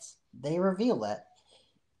 minutes. They reveal that.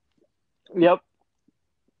 yep.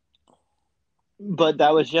 But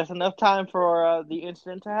that was just enough time for the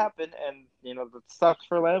incident to happen, and that sucks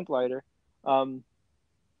for Lamplighter. Um,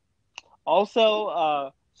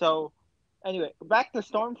 so anyway, back to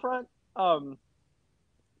Stormfront. Um,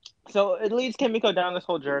 so it leads Kimiko down this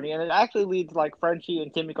whole journey, and it actually leads like Frenchie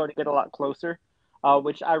and Kimiko to get a lot closer,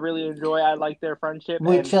 which I really enjoy. I like their friendship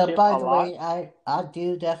Which, and ship by a the lot. way, I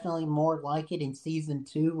do definitely more like it in season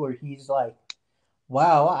 2, where he's like,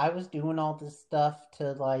 "Wow, I was doing all this stuff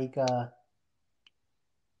to like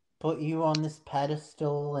put you on this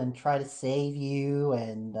pedestal and try to save you,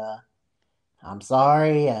 and I'm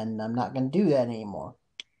sorry, and I'm not gonna do that anymore."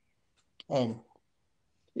 And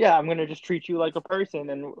Yeah, I'm gonna just treat you like a person,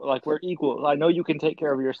 and like we're equal. I know you can take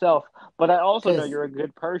care of yourself, but I also know because you're a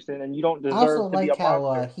good person, and you don't I also deserve to be like a how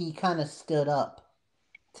monster. he kind of stood up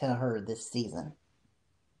to her this season.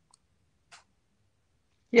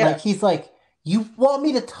 Yeah, Like he's like, "You want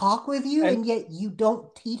me to talk with you, and and yet you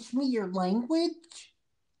don't teach me your language?"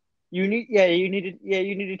 you need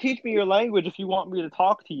to teach me your language if you want me to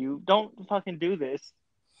talk to you. Don't fucking do this.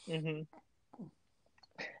 hmm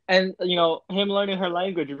And him learning her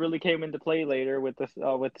language really came into play later with this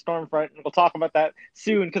with Stormfront, and we'll talk about that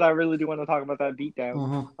soon because I really do want to talk about that beatdown.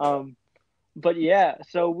 Mm-hmm. Um, but yeah,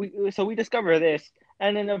 so we discover this,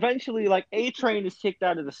 and then eventually like A Train is kicked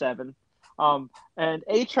out of the seven, and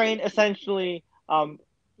A Train essentially,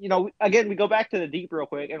 again we go back to the Deep real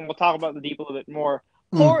quick, and we'll talk about the Deep a little bit more.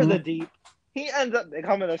 Poor the Mm-hmm. Deep, he ends up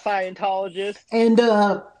becoming a Scientologist. And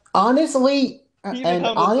honestly, He and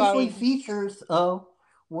becomes a honestly, science. features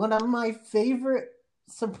one of my favorite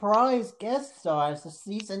surprise guest stars of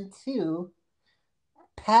season 2,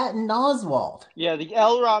 Patton Oswald. Yeah, the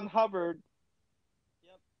L. Ron Hubbard.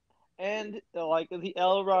 Yep. And like the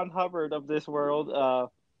L. Ron Hubbard of this world.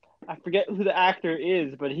 I forget who the actor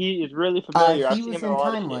is, but he is really familiar. He I've seen was him in a in lot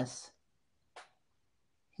of shit. Timeless.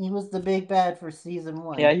 He was the big bad for season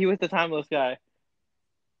Yeah, 1, he was the timeless guy.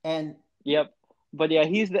 and Yep. But yeah,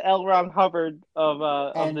 he's the L. Ron Hubbard of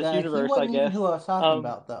this he universe, I wasn't even guess. who I was talking Um.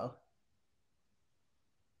 about though.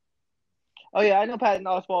 Oh yeah, I know Patton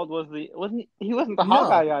Oswalt wasn't he wasn't the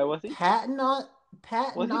Hawkeye No, guy, was he? Patton O- Was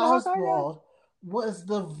Patton he the Hawkeye guy? Oswald was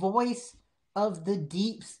the voice of the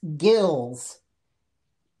Deep's gills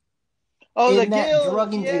Oh, the in that Gills.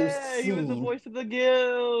 drug-induced Yeah, he was the scene. voice of the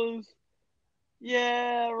Gills.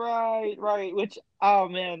 Yeah, right, right. Which, oh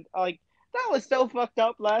man, like that was so fucked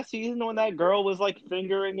up last season when that girl was like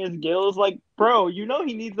fingering his gills. Like, bro, he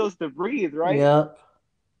needs those to breathe, right? Yep,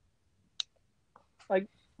 Like,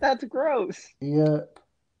 that's gross. yep.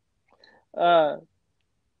 Uh,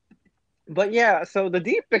 but yeah, so the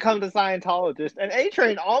Deep becomes a Scientologist, and A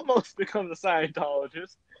Train almost becomes a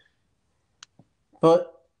Scientologist.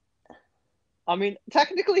 But I mean,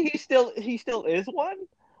 technically, he still is one.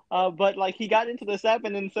 But like he got into the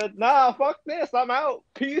seven and said, "Nah, fuck this, I'm out.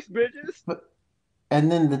 Peace, bitches." but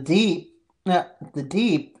and then the Deep,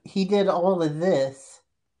 he did all of this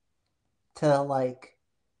to like,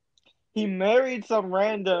 He married some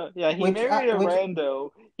rando. Yeah, he married a which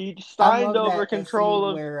rando. He I signed love over that control scene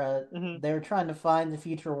of. where Mhm. they're trying to find the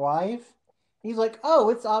future wife. He's like, "Oh,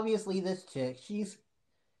 it's obviously this chick. She's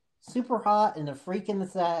super hot and a freak in the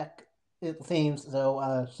sack, it seems.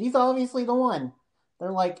 So she's obviously the one."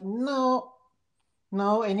 They're like, "No,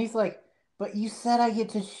 no," and he's like, "But you said I get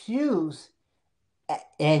to choose."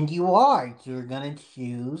 And you are. You're gonna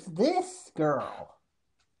choose this girl.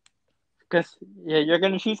 Because yeah, you're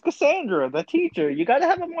gonna choose Cassandra, the teacher. You gotta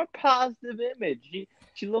have a more positive image.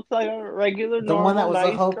 She looks like a regular, The one that normal, was a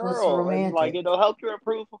nice hopeless girl, and like romantic. it'll help your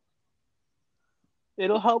approval.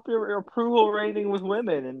 It'll help your approval rating with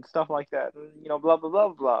women and stuff like that. And, blah blah blah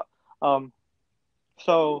blah. Um,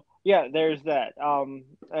 So yeah, there's that.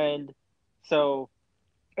 And so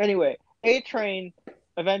anyway, A Train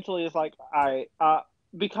eventually is like,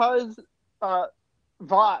 because uh,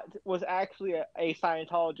 Vought was actually a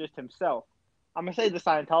Scientologist himself. I'm gonna say the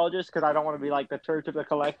Scientologist because I don't want to be like the Church of the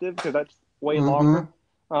Collective because that's way longer.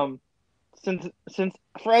 Mm-hmm. Um, since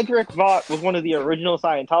Frederick Vought was one of the original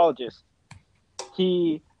Scientologists,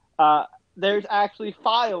 he there's actually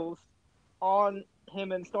files on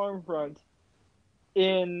him and Stormfront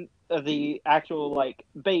in the actual like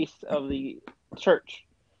base of the church.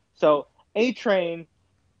 So A Train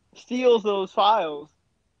steals those files,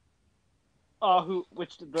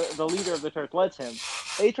 which the leader of the church lets him.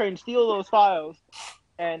 A Train steals those files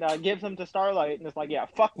and gives them to Starlight, and it's like, yeah,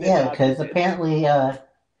 fuck this Yeah, Nazi because bitch. apparently her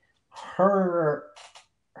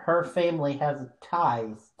her family has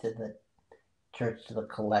ties to the Church of the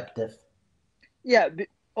Collective. Yeah,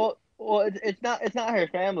 it's not her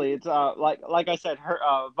family. It's like I said, her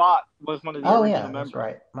Vought was one of the Oh original yeah, that's members.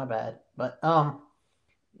 right. My bad. But Yeah,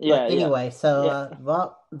 yeah, anyway, so yeah.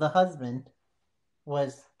 the husband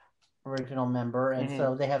was original member, and Hmm.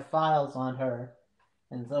 so they have files on her,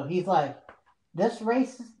 and so he's like, this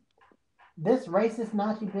racist, this racist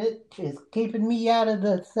Nazi bitch is keeping me out of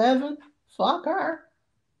the seven. Fuck her.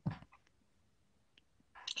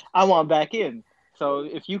 I want back in. So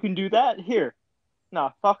if you can do that, here,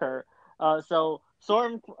 nah, fuck her. So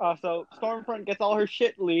Stormfront gets all her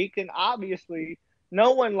shit leaked, and obviously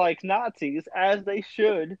no one likes Nazis, as they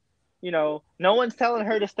should. No one's telling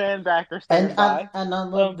her to stand back or And stand by. I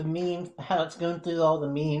love Um, the memes, how it's going through all the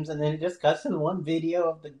memes, and then it just cuts to one video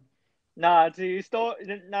of the Nazi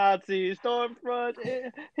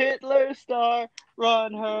Stormfront, Hitler star,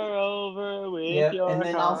 run her over with yeah, and your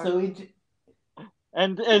then car. also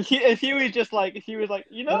And she was just like she was like,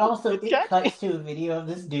 but also it's it catchy. cuts to a video of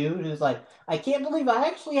this dude who's like, I can't believe I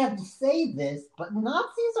actually have to say this, but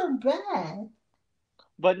Nazis are bad.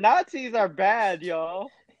 But Nazis are bad, y'all.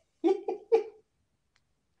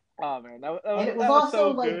 Oh man, And it was that was also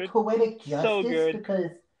so like good, poetic so justice good.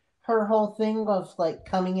 because her whole thing of like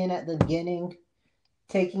coming in at the beginning,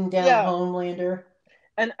 taking down Yeah, Homelander.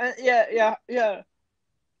 and yeah, yeah, yeah.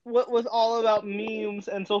 What was all about memes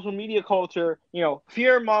and social media culture?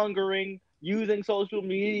 Fear mongering, using social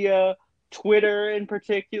media, Twitter in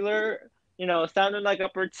particular. Sounding like a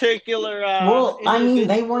particular Well, I mean,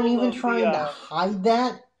 they weren't individual even of the. trying to hide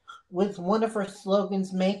that with one of her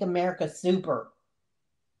slogans, Make America Super.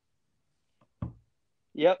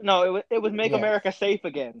 Yep. No, it was Make Yes, America Safe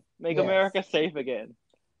Again. Make yes. America Safe Again.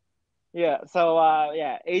 Yeah. So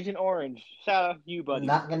yeah, Agent Orange. Shout out to you, buddy.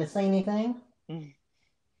 Not gonna say anything?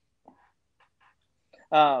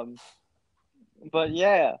 Um, but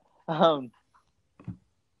yeah. Um,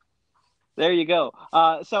 There you go.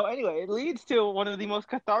 So anyway, it leads to one of the most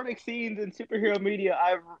cathartic scenes in superhero media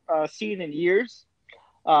I've seen in years.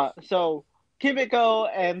 So Kimiko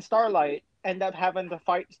and Starlight end up having to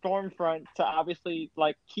fight Stormfront to obviously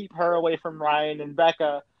like keep her away from Ryan and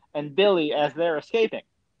Becca and Billy as they're escaping.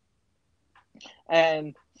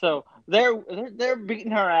 And so they're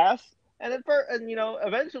beating her ass. And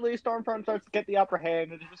eventually Stormfront starts to get the upper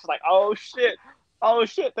hand, and it's just like, oh shit,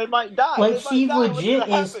 they might die, Like they might she die. What's legit gonna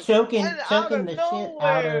is happen? choking And out choking of the shit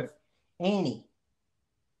out of nowhere, Annie.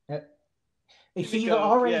 She's Kimiko,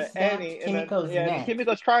 already yeah, snapped Annie, Kimiko's and then neck,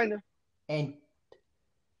 Kimiko's trying to, and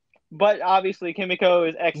but obviously Kimiko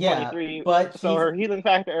is yeah, X-23, but so she's her healing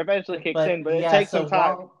factor eventually kicks but in, but it yeah. takes So some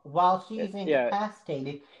time. while she's Yeah,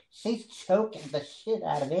 incapacitated, she's choking the shit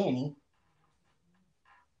out of Annie.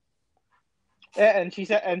 and she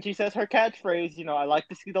says her catchphrase, I like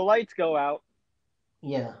to see the lights go out.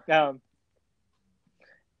 Yeah. Um,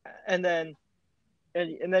 and then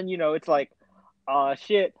and then it's like, oh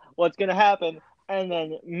shit, what's gonna happen? And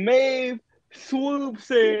then Maeve swoops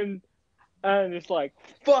in and it's like,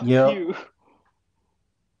 fuck Yep. you.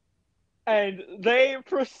 And they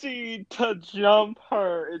proceed to jump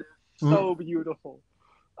her. It is Mm, so beautiful.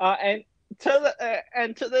 And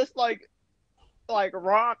to this like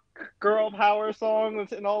rock girl power song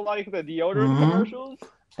that's in all like the deodorant hmm commercials.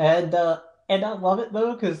 and I love it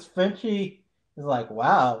though because Frenchie is like,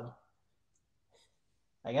 wow,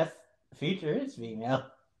 I guess the future is female.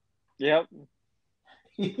 Yep,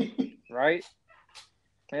 right.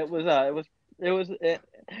 It was,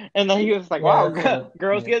 and then he was like, Yeah, "Wow, that's a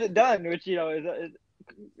girls yeah. get it done," which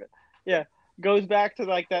yeah, goes back to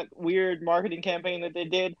like that weird marketing campaign that they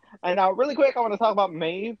did. And now, really quick, I want to talk about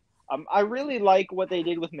Maeve. I really like what they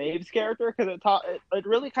did with Maeve's character because it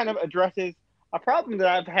really kind of addresses a problem that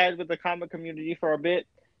I've had with the comic community for a bit.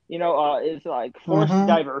 Is like forced hmm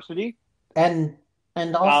diversity. and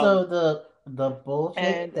Um, also the bullshit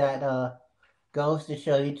and that goes to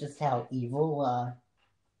show you just how evil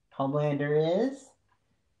Homelander is.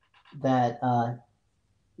 That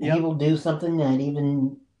he Yep. will do something that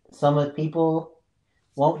even some of the people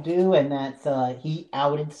won't do, and that he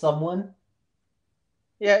outed someone.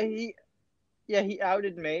 Yeah, he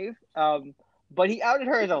outed Maeve. But he outed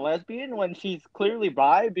her as a lesbian when she's clearly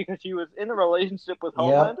bi because she was in a relationship with Yep.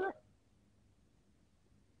 Homelander.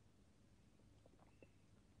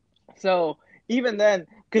 So even then,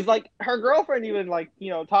 because like her girlfriend even like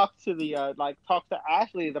talks to the talks to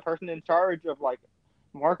Ashley, the person in charge of like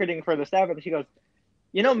marketing for the staff, and she goes,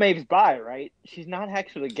 Maeve's bi, right? She's not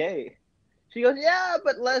actually gay. She goes, yeah,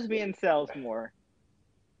 but lesbian sells more,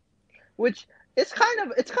 which it's kind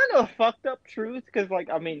of a fucked up truth because like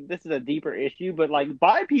I mean this is a deeper issue, but like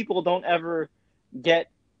bi people don't ever get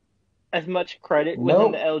as much credit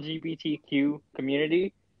within the Nope. LGBTQ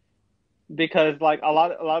community because like a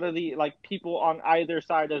lot of the like people on either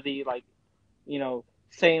side of the like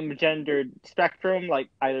same gendered spectrum, like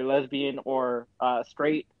either lesbian or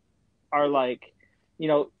straight, are like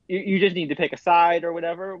you just need to pick a side or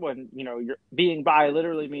whatever when you're being bi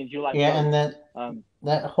literally means you like Yeah, both. and that um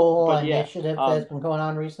that whole but yeah. initiative that's been going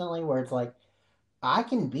on recently, where it's like, I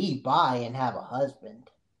can be bi and have a husband.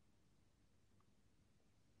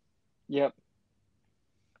 Yep.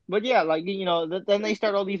 But yeah, like then they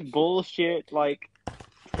start all these bullshit like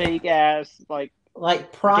fake ass like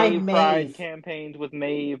Like Pride gay pride Maeve. campaigns with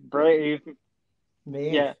Maeve Brave.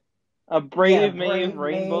 Maeve. Yeah, a Yeah, Brave Maeve Brave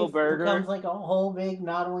rainbow Maeve becomes burger. like a whole big,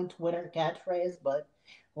 not only Twitter catchphrase, but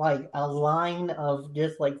like a line of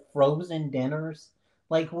just like frozen dinners.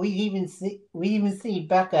 Like we even see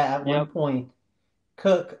Becca at one Yep. point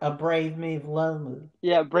cook a Brave Maeve lemon.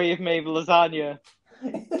 Yeah, Brave Maeve lasagna.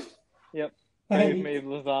 Yep. and Brave he Maeve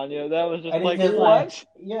lasagna. That was just and it's like just like, what?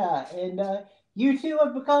 yeah, and you two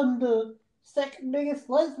have become the second biggest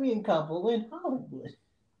lesbian couple in Hollywood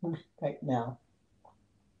right now.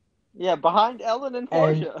 Yeah, behind Ellen and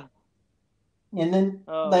And Portia. and then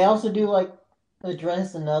Oh they man. also do like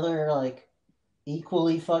address another like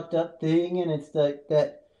equally fucked up thing, and it's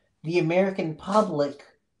that the American public,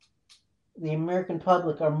 the American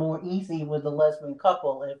public are more easy with a lesbian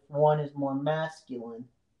couple if one is more masculine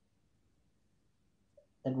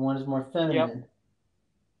and one is more Yep. feminine.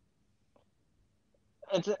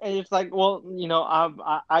 It's like, well,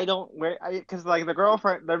 I don't wear because like the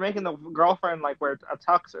girlfriend they're making the girlfriend like wear a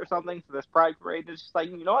tux or something for this pride parade. It's just like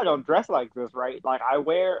I don't dress like this, right? Like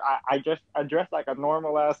I dress like a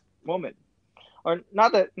normal ass woman, or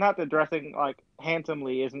not that dressing like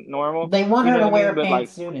handsomely isn't normal, They want you her know to what I wear mean? a But like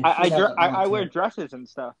pantsuit, and she doesn't I want wear to. dresses and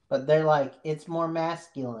stuff. But they're like, it's more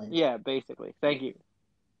masculine. Yeah, basically. Thank you.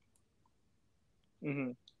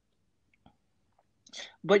 Hmm.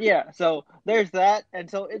 But yeah, so there's that, and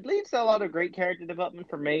so it leads to a lot of great character development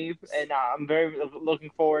for Maeve, and I'm very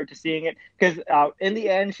looking forward to seeing it because in the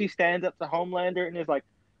end, she stands up to Homelander and is like,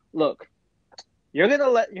 "Look, you're gonna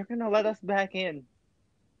let us back in,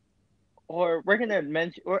 or we're gonna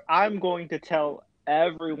mention, or I'm going to tell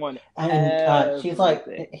everyone And she's like,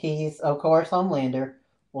 everything." he's of course Homelander.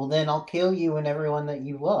 Well, then I'll kill you and everyone that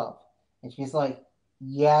you love. And she's like,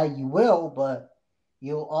 yeah, you will, but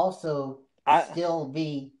you'll also I still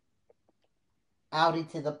be outed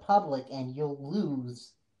to the public, and you'll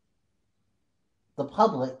lose the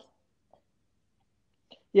public.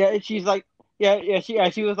 Yeah, she's like,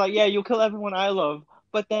 she was like, "Yeah, you'll kill everyone I love,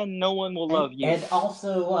 but then no one will And love you." and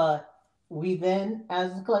also, we then,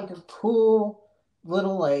 as like a cool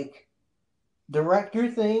little like director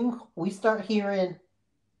thing, we start hearing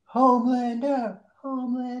Homelander,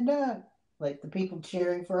 Homelander, like the people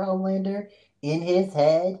cheering for Homelander in his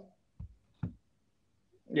head.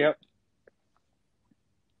 Yep.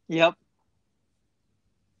 Yep.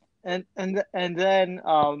 And then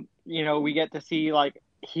we get to see like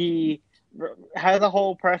he has a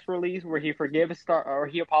whole press release where he forgives Star or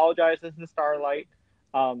he apologizes to Starlight,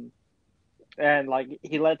 um, and like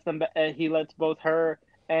he lets both her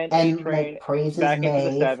and A And Train like praises back into the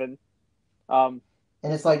Maeve, Seven. Um,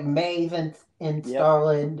 and it's like Maeve and yep.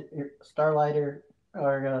 Starlighter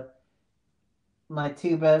are my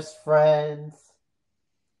two best friends.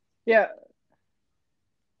 Yeah,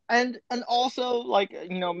 and also like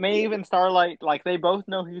Maeve and Starlight like they both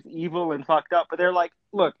know he's evil and fucked up, but they're like,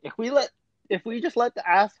 look, if we just let the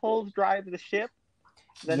assholes drive the ship,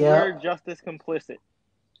 then we're Yep, just as complicit.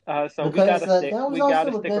 So because that was we gotta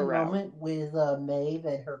also a stick good around. moment with Maeve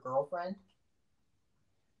and her girlfriend.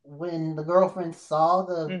 When the girlfriend saw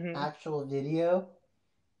the Hmm. actual video,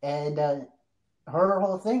 and her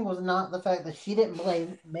whole thing was not the fact that she didn't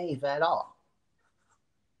blame Maeve at all.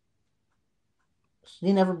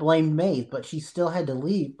 she never blamed Maeve, but she still had to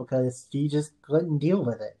leave because she just couldn't deal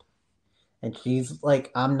with it. And she's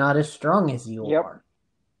like, I'm not as strong as you Yep. are.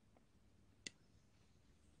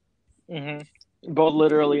 Both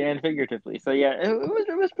literally and figuratively. So yeah, it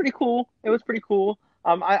was pretty cool. It was pretty cool.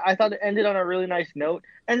 I thought it ended on a really nice note,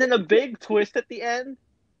 and then a big twist at the end.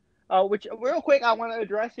 Which real quick I want to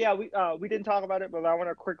address. Yeah, we didn't talk about it, but I want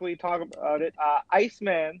to quickly talk about it.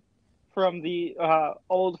 Iceman from the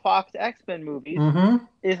old Fox X-Men movies Mm-hmm.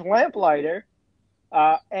 is Lamplighter,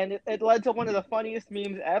 and it led to one of the funniest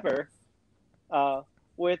memes ever. Uh,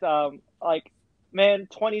 with like, man,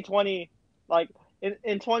 2020, like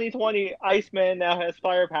in 2020, Iceman now has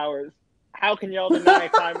fire powers. How can y'all deny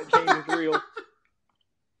climate change is real?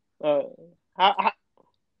 Uh, how,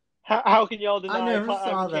 how how can y'all I deny never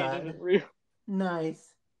saw climate change that. isn't real?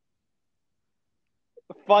 Nice.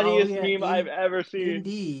 Oh Funniest yeah, meme I've ever seen.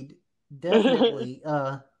 indeed. Definitely.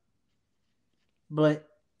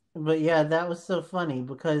 But yeah, that was so funny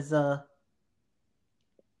because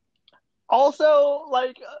Also,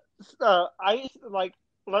 like, Ice, like,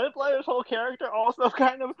 Lamplighter's whole character also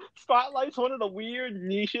kind of spotlights one of the weird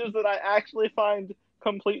niches that I actually find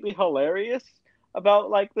completely hilarious about,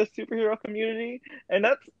 like, the superhero community, and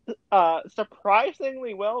that's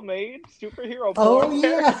surprisingly well made superhero oh porn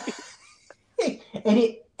yeah.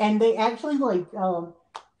 parody. And they actually like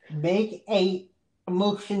make a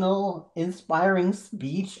emotional inspiring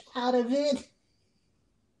speech out of it.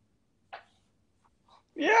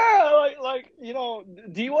 Yeah, like do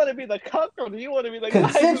you want to be the cuck or do you want to be the guy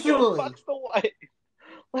who goes Consensually. fucks the wife?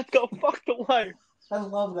 Let's go fuck the wife. I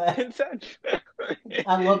love that. Consent.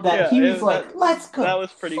 I love that. Yeah, He was that like, let's that go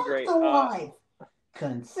was pretty fuck great. the wife.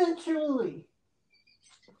 Consensually.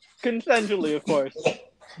 Consensually, of course.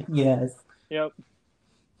 Yes. Yep,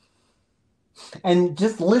 And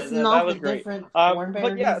just listing that off the was great. different porn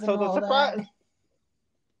But yeah, parodies and so the all that. surprise.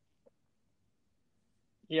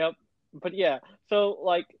 Yep, but yeah, so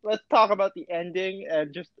like let's talk about the ending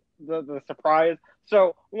and just the surprise.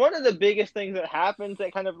 So one of the biggest things that happens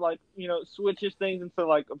that kind of like switches things into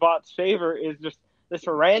like Bot's favor is just this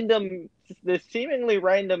random, this seemingly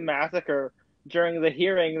random massacre during the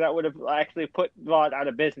hearing that would have actually put Bot out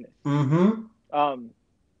of business. Mm-hmm. Um,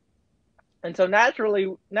 and so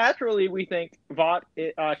naturally, we think Vought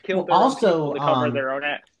Well, killed their own people also, to cover their own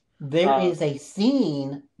ass. there Uh, is a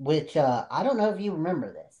scene which I don't know if you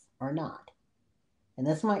remember this or not, and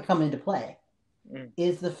this might come into play. mm,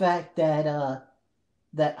 Is the fact that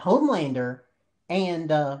that Homelander and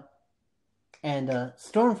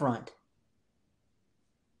Stormfront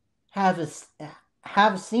have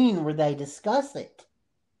a scene where they discuss it,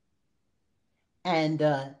 and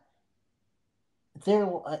they're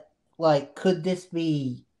like, could this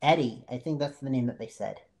be Eddie? I think that's the name that they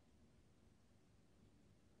said.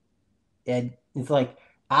 And it's like,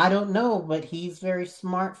 I don't know, but he's very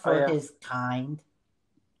smart oh for yeah. his kind.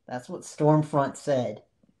 That's what Stormfront said.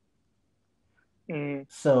 Mm,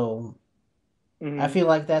 So I mm, feel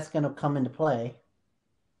like that's going to come into play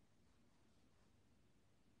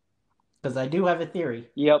because I do have a theory.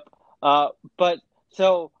 yep. But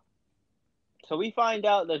so so we find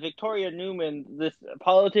out that Victoria Newman, this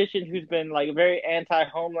politician who's been like very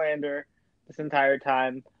anti-Homelander this entire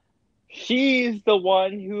time, she's the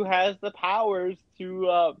one who has the powers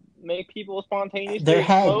to make people spontaneously Their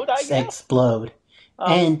explode. I heads guess. explode.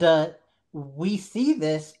 Um. And we see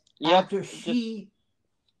this Yep. after Just she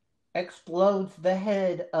explodes the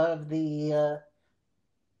head of the,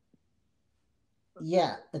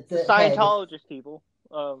 yeah, the head, Scientologist people,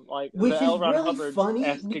 like the which is L. Ron really Hubbard funny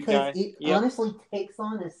esque because guy. it Yep. honestly takes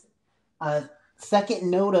on a second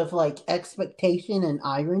note of like expectation and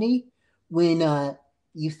irony when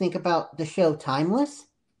you think about the show Timeless,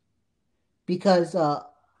 because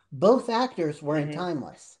both actors were in Hmm.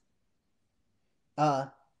 Timeless. Uh,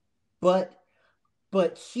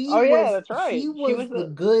 but she Oh yeah, was that's right. She was the the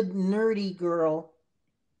good nerdy girl.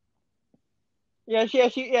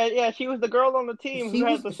 she was the girl on the team who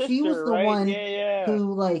had the She was sister, the right? one Yeah, yeah.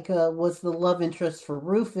 who like was the love interest for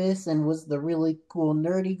Rufus and was the really cool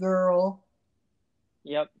nerdy girl.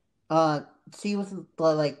 Yep. Uh, she was the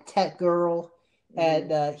like tech girl,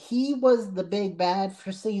 and Hmm. he was the big bad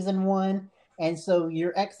for season one. And so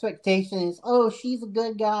your expectation is, oh, she's a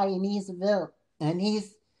good guy and he's a villain, and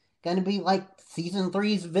he's gonna be like season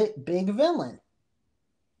three's big villain.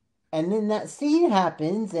 And then that scene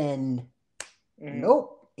happens, and Hmm.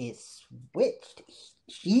 nope, it's switched.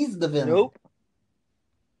 She's the villain. Nope.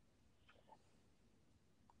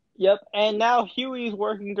 Yep. And now Huey's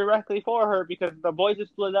working directly for her because the boys have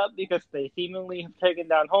split up because they seemingly have taken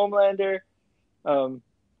down Homelander, um,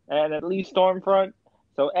 and at least Stormfront.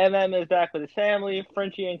 So MM is back with his family.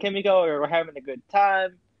 Frenchie and Kimiko are having a good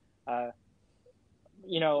time. Uh,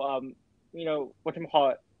 you know, what you call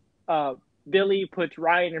it? Uh, Billy puts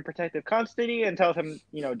Ryan in protective custody and tells him,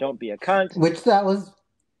 don't be a cunt. Which that was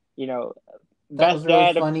You know, that was best really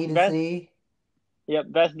dad, funny to best, see. yep,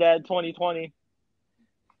 best dad 2020.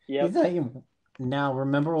 He's Yep. like, now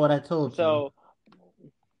remember what I told you. So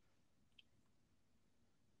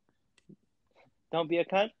don't be a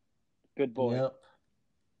cunt. Good boy. Yep.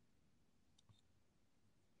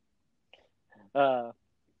 Uh,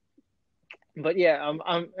 but yeah,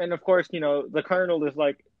 and of course, the colonel is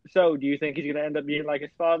like, so do you think he's gonna end up being like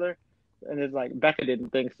his father? And it's like Becca didn't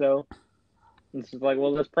think so. And it's like,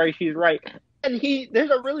 well, let's pray she's right. And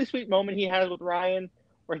there's a really sweet moment he has with Ryan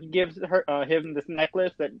where he gives him this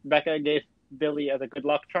necklace that Becca gave Billy as a good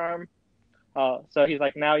luck charm. So he's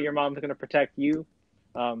like, now your mom's gonna protect you,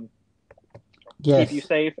 um, keep you Yes.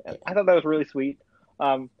 safe. And I thought that was really sweet.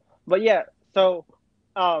 But yeah, so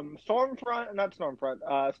not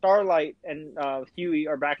Stormfront, Starlight and Huey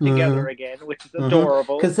are back together Mm-hmm. again, which is Mm-hmm.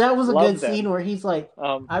 adorable. Because that was a good Love scene them. where he's like,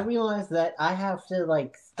 Um, I realized that I have to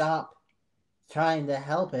like stop trying to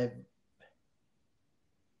help him.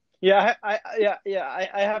 yeah,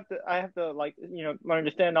 I have to like learn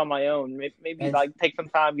to stand on my own. Maybe And like take some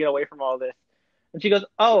time, get away from all this. And she goes,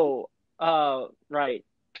 oh, right.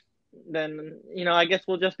 Then I guess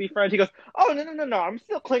we'll just be friends. He goes, oh no, I'm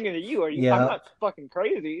still clinging to you. I'm yep. not fucking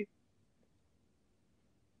crazy.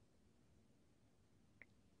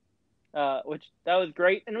 Which that was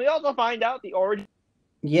great. And we also find out the origin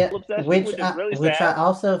Yeah, of obsession, which is really which I sad.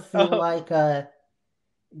 also feel Um, like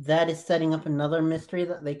that is setting up another mystery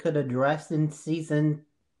that they could address in season.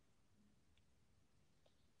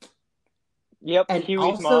 yep, And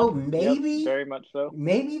Huey's also mom. Yep, maybe very much so.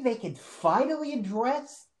 maybe they could finally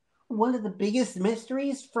address one of the biggest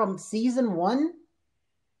mysteries from season 1,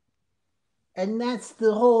 and that's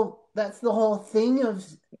the whole thing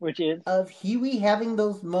Which is, of Huey having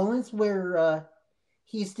those moments where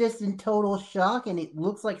he's just in total shock and it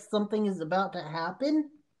looks like something is about to happen,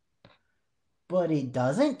 but it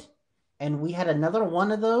doesn't. And we had another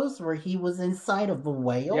one of those where he was inside of the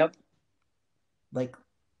whale. yep, Like,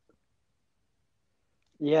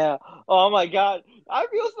 yeah. Oh my god, I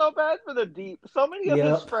feel so bad for the Deep. So many of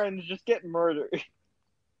his yep, friends just get murdered.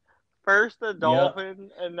 First the yep.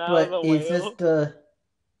 dolphin, and now But the whale.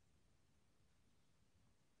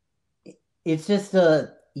 it's just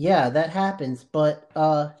yeah, that happens. But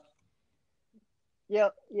Yeah,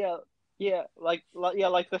 yeah, yeah. Like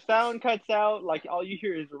the sound cuts out. Like all you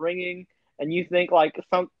hear is ringing, and you think like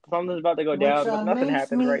something's about to go which down, but nothing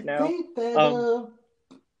makes happens right me now. think that Um,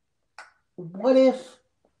 what if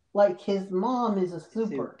like his mom is a Soup.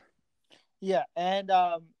 super? Yeah, and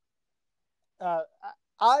uh,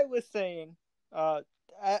 I was saying, uh,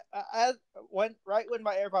 as when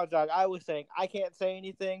my AirPods died, I was saying I can't say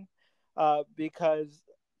anything, because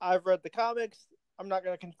I've read the comics. I'm not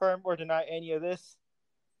going to confirm or deny any of this.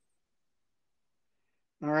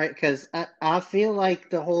 All right, because I feel like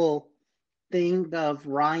the whole thing of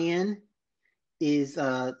Ryan is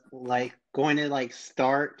like going to like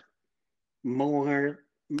start more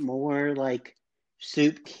like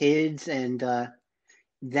soup kids, and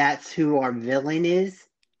that's who our villain is,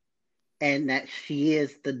 and that she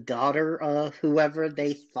is the daughter of whoever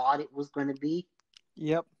they thought it was going to be,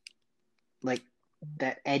 Yep. like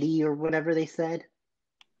that Eddie or whatever they said,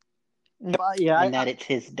 Yeah, and that it's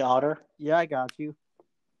his daughter. yeah, I got you.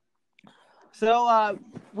 So,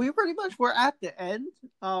 we pretty much were at the end.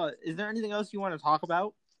 Is there anything else you want to talk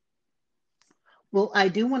about? Well, I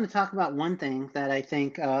do want to talk about one thing that I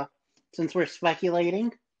think, since we're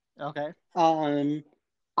speculating, Okay. um,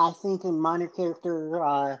 I think a minor character,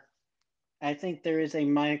 I think there is a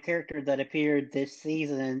minor character that appeared this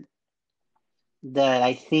season that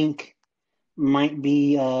I think might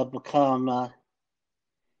be become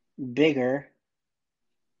bigger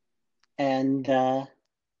and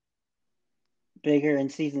bigger in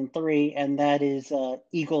season 3, and that is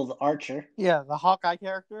Eagle the Archer. Yeah, the Hawkeye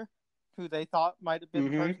character, who they thought might have been the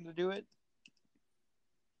Mm-hmm. person to do it.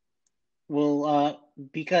 Well,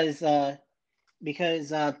 because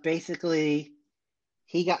basically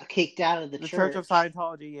he got kicked out of the The Church of church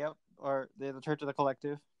Scientology, yep, or the Church of the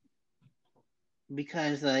Collective.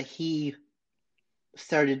 because he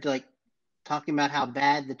started like talking about how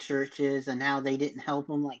bad the church is and how they didn't help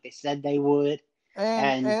him like they said they would,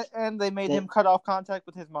 And, and and and they made the him cut off contact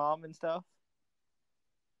with his mom and stuff.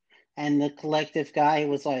 and the collective guy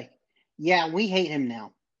was like, "Yeah, we hate him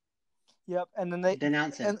now. Yep, and then they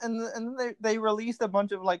Denounce him." and then they released a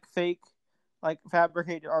bunch of like fake, like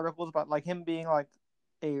fabricated articles about like him being like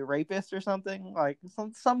a rapist or something, like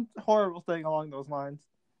some horrible thing along those lines.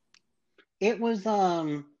 It was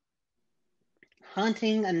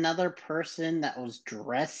hunting another person that was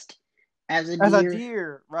dressed as a As a deer.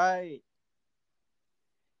 deer, right?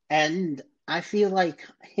 And I feel like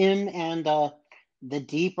him and the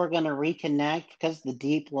Deep are gonna reconnect because the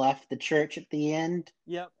Deep left the church at the end.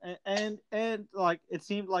 Yep, and like it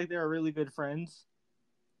seemed like they were really good friends.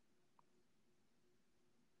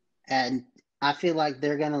 And I feel like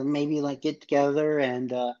they're gonna maybe like get together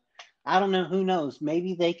and I don't know, who knows?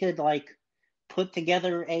 Maybe they could like put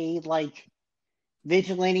together a like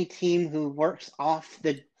vigilante team who works off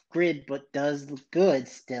the grid but does good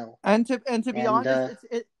still. And to be And honest,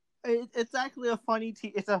 it's actually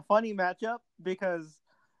it's a funny matchup because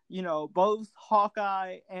both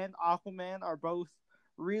Hawkeye and Aquaman are both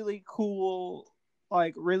really cool,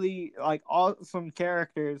 like really like awesome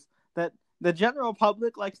characters that the general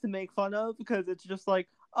public likes to make fun of because it's just like,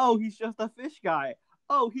 oh, he's just a fish guy.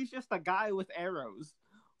 Oh, he's just a guy with arrows.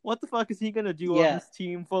 What the fuck is he gonna do on yeah, this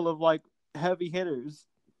team full of like heavy hitters?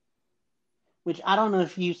 which I don't know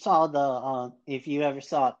if you saw the if you ever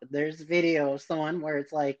saw it, but there's a video of someone where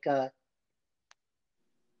it's like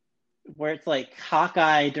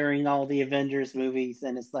Hawkeye during all the Avengers movies,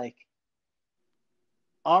 and it's like,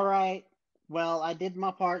 all right, well, I did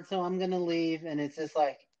my part, so I'm gonna leave, and it's just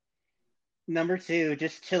like number two,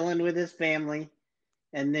 just chilling with his family,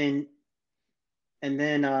 and then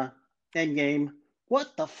Endgame.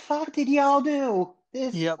 What the fuck did y'all do?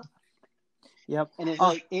 This. Yep. Yep. And it's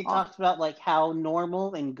like it talks about like how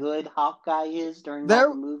normal and good Hawkeye is during all There,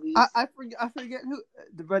 the movies. I forget who,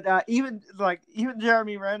 but even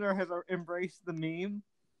Jeremy Renner has embraced the meme.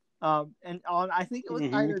 And on I think it was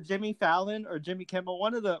Mm-hmm. either Jimmy Fallon or Jimmy Kimmel,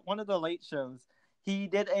 one of the late shows. He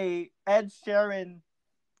did a Ed Sheeran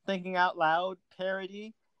thinking out loud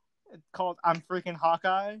parody called "I'm Freaking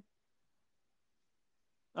Hawkeye."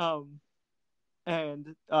 Um,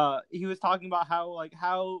 and he was talking about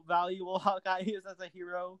how valuable Hawkeye is as a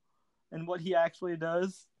hero and what he actually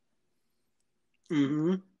does.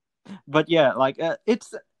 Mm-hmm. But yeah,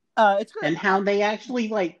 it's good. And how they actually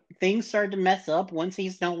like things started to mess up once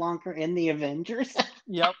he's no longer in the Avengers.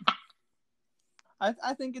 Yep.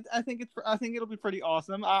 I think it'll be pretty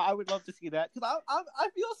awesome. I would love to see that because I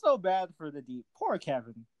feel so bad for the Deep. Poor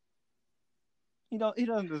Kevin. He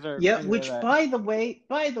doesn't deserve Yeah, any of which that. by the way,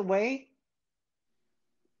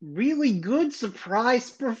 really good surprise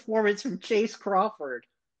performance from Chase Crawford.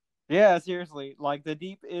 Yeah, seriously. Like the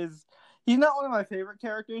Deep is he's not one of my favorite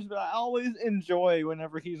characters, but I always enjoy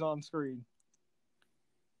whenever he's on screen.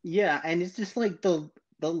 Yeah, and it's just like the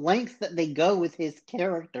lengths that they go with his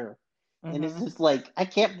character. And it's Hmm. just like I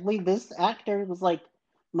can't believe this actor was like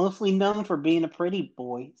mostly known for being a pretty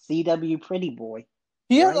boy, CW pretty boy,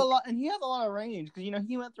 He has a right? lot, and he has a lot of range because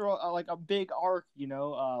he went through like a big arc,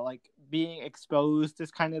 like being exposed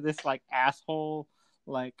as kind of this like asshole,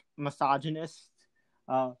 like misogynist,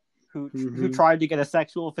 uh, who Mm-hmm. tried to get a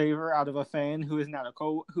sexual favor out of a fan who is now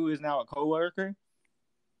a coworker.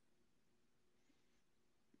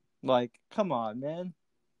 Like, come on, man.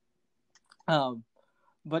 Um,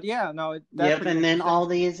 but yeah, no, that's Yep, pretty and then interesting. all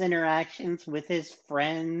these interactions with his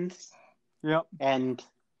friends Yep, and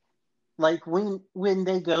like when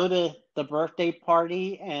they go to the birthday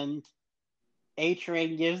party and A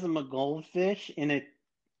Train gives him a goldfish in a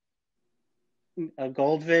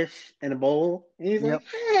bowl, and he's like, yep,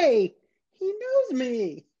 "Hey, he knows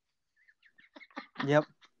me." yep.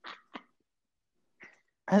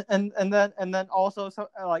 And then also so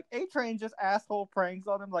like A Train just asshole pranks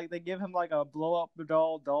on him. Like they give him like a blow up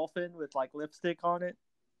doll dolphin with like lipstick on it.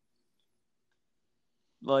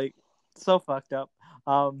 Like so fucked up.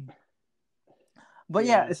 But yeah.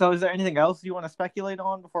 Yeah. So is there anything else you want to speculate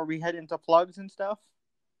on before we head into plugs and stuff?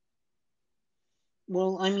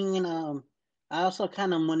 Well, I mean, I also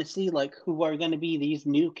kind of want to see like who are going to be these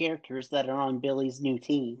new characters that are on Billy's new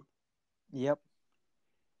team. Yep.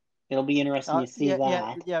 It'll be interesting to see Yeah, yeah,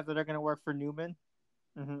 that. yeah. That are gonna work for Newman.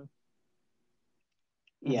 Mm-hmm.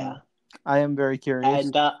 Mm-hmm. Yeah. I am very curious.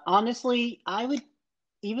 And honestly, I would,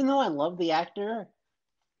 even though I love the actor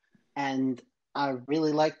and I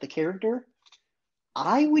really like the character,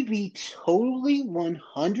 I would be totally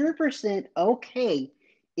 100% okay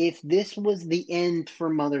if this was the end for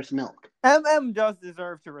Mother's Milk. MM does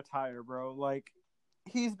deserve to retire, bro. Like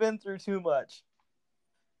he's been through too much,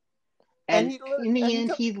 and And in and the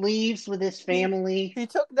end, he leaves with his he family. he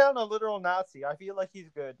took down a literal Nazi. I feel like he's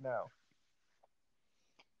good now.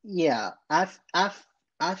 Yeah, I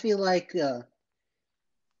feel like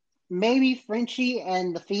maybe Frenchie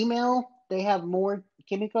and the female, they have more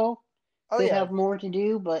Kimiko. Oh could yeah, have more to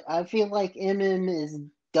do, but I feel like MM is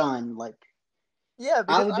done. Like, yeah,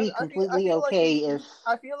 I because would be I completely feel like okay if.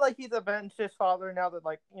 I feel like he's avenged his father now that,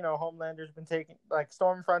 like, Homelander's been taken, like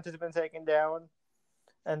Stormfront has been taken down,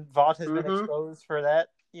 and Vought has been Mm-hmm. exposed for that.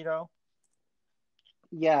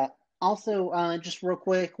 Yeah. Also, just real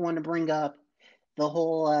quick, want to bring up the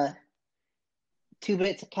whole two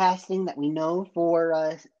bits of casting that we know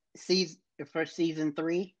for season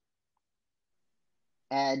 3,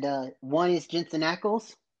 and one is Jensen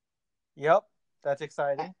Ackles Yep, that's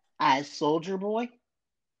exciting. as Soldier Boy.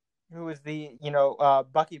 Who is the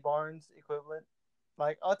Bucky Barnes equivalent?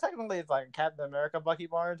 Like, oh, technically it's like Captain America Bucky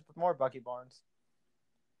Barnes, but more Bucky Barnes.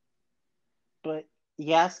 But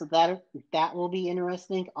yeah, so that will be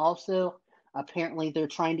interesting. Also, apparently they're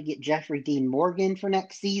trying to get Jeffrey Dean Morgan for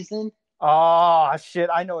next season, Oh shit!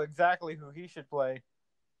 I know exactly who he should play.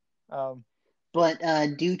 Um, but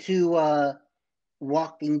due to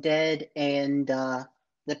Walking Dead and the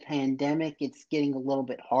pandemic, it's getting a little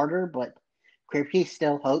bit harder. But Kripke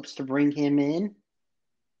still hopes to bring him in,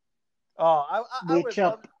 oh, I would which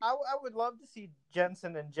I would love to see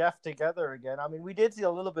Jensen and Jeff together again. I mean, we did see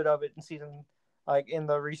a little bit of it in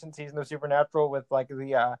the recent season of Supernatural with like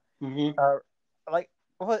the mhm, uh like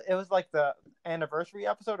it was like the anniversary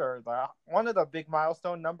episode or the one of the big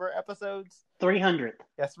milestone number episodes. 300th.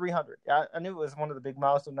 Yeah, 300. Yeah, I knew it was one of the big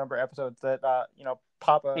milestone number episodes that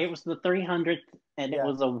Papa. It was the 300th, and it Yeah.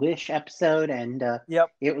 was a Wish episode, and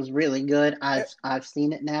Yep. it was really good. It, I've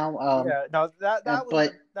seen it now. yeah. No,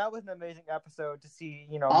 But that was an amazing episode to see.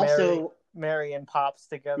 also, Mary and Pops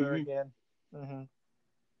together mhm, again. Mm-hmm.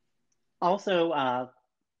 also,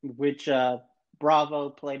 which Bravo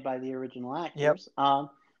played by the original Yep. actors.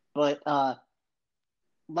 But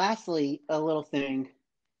lastly, a little thing.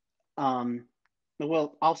 Um,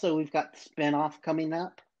 well, also we've got the spinoff coming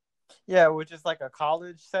up. Yeah, which is like a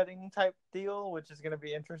college setting type deal, which is going to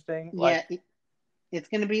be interesting. Yeah, it's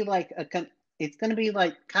gonna be like it's gonna be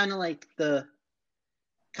like the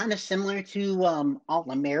kind of similar to All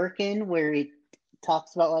American, where it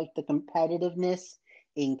talks about like the competitiveness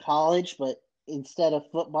in college, but instead of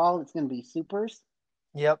football, it's gonna be supers,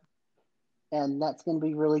 Yep. and that's gonna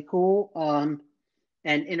be really cool.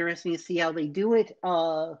 And interesting to see how they do it.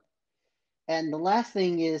 And the last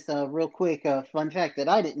thing is real quick, fun fact that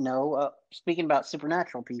I didn't know. Speaking about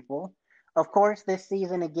supernatural people, of course, this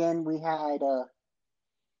season again we had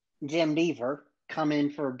Jim Beaver come in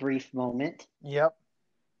for a brief moment, Yep.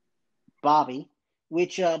 Bobby,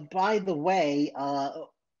 which, by the way,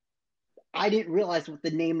 I didn't realize what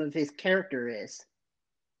the name of his character is.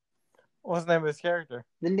 What's the name of his character?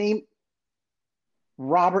 The name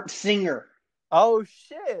Robert Singer. Oh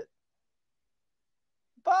shit,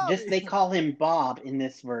 Just they Bobby. call him Bob in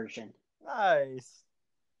this version. Nice.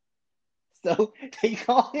 So they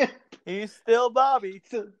call him. He's still Bobby.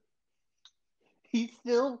 So he's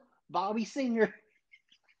still Bobby Singer.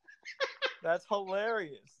 That's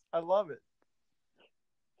hilarious. I love it.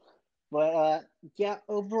 But yeah,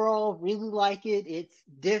 overall, really like it. It's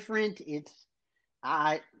different.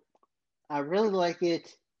 I I really like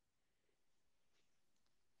it.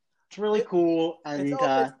 It's really It cool, it's and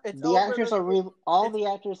it's the over actors the are real. All it's the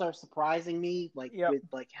actors are surprising me, like yep. with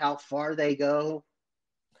like how far they go.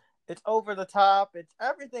 It's over the top. It's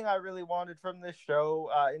everything I really wanted from this show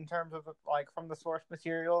in terms of like from the source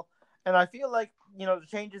material. And I feel like the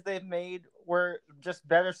changes they've made were just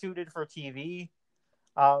better suited for TV.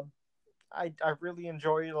 Um, I really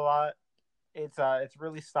enjoyed it a lot. It's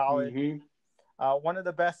really solid. Mm-hmm. One of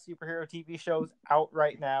the best superhero TV shows out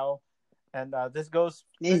right now. And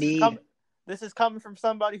Indeed. this is coming from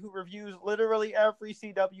somebody who reviews literally every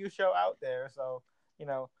CW show out there. So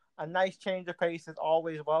a nice change of pace is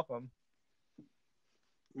always welcome.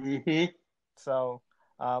 Mm-hmm. So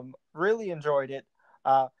really enjoyed it.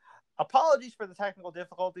 Apologies for the technical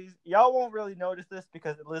difficulties. Y'all won't really notice this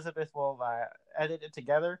because Elizabeth will edit it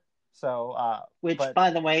together. So, Which, but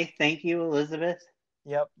by the way, thank you, Elizabeth.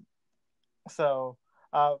 yep. So,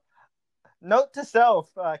 note to self,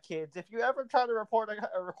 kids: if you ever try to record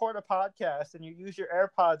a podcast and you use your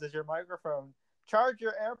AirPods as your microphone, charge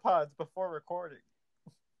your AirPods before recording.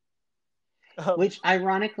 Which,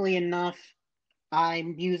 ironically enough,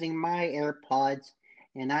 I'm using my AirPods,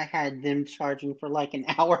 and I had them charging for like an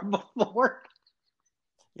hour before.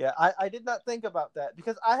 Yeah, I did not think about that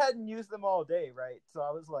because I hadn't used them all day, right? So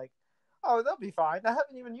I was like, oh, they'll be fine. I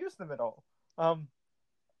haven't even used them at all.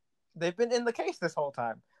 They've been in the case this whole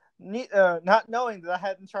time, not knowing that I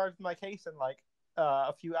hadn't charged my case in like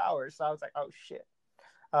a few hours. So I was like, oh shit.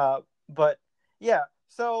 But yeah,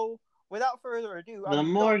 so without further ado, I The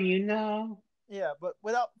mean, more you know. Yeah, but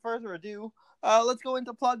without further ado, let's go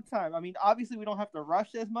into plug time. I mean, obviously, we don't have to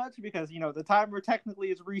rush as much because the timer technically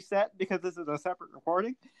is reset because this is a separate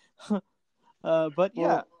recording. But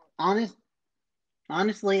yeah, Well,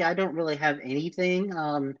 honestly, I don't really have anything.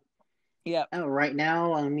 yeah. Right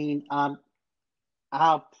now, I mean, I'll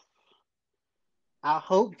I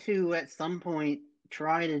hope to at some point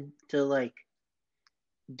try to like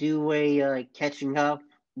do a catching up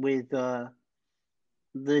with the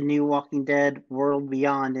new Walking Dead World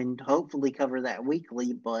Beyond and hopefully cover that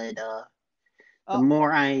weekly. But the Uh,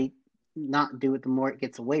 more I not do it, the more it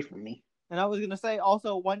gets away from me. and I was gonna say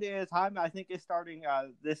also one day at a time. I think is starting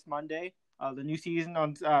this Monday. The new season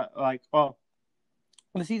on the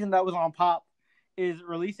season that was on Pop is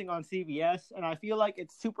releasing on CBS, and I feel like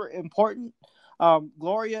it's super important.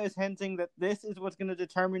 Gloria is hinting that this is what's going to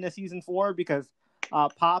determine the season 4 because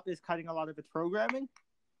Pop is cutting a lot of its programming.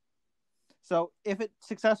 So if it's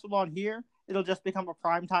successful on here, it'll just become a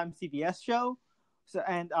primetime CBS show. So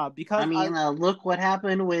and I because I mean, look what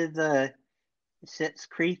happened with Schitt's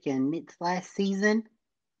Creek and its last season.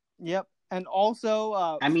 yep, and also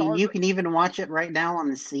I mean, you can even watch it right now on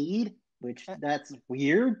the Seed, which that's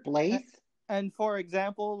weird place. and for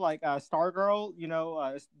example, like Stargirl,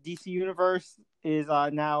 DC Universe is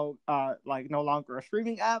now like no longer a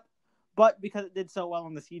streaming app, but because it did so well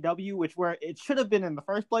on the CW, which where it should have been in the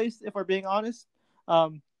first place, if we're being honest,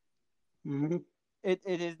 um, Mm-hmm. it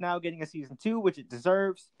is now getting a season 2, which it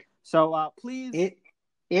deserves. So please,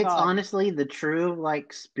 It's um, honestly the true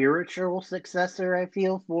like spiritual successor I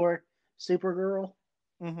feel for Supergirl.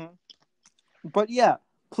 mhm. But yeah,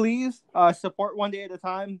 please support One Day at a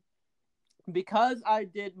Time. Because I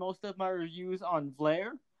did most of my reviews on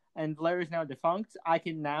Vlaire, and Vlaire is now defunct, I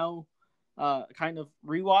can now kind of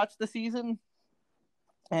rewatch the season,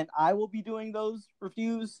 and I will be doing those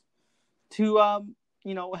reviews to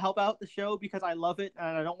help out the show because I love it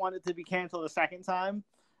and I don't want it to be canceled a second time.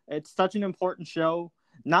 It's such an important show,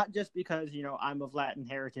 not just because I'm of Latin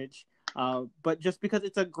heritage, but just because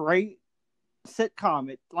it's a great sitcom.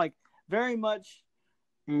 It like very much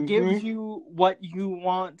gives Mm-hmm. you what you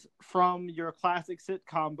want from your classic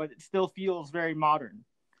sitcom, but it still feels very modern,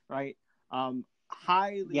 right?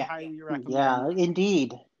 Highly, Yeah. highly recommend. Yeah,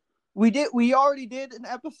 indeed. We already did an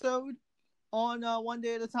episode on One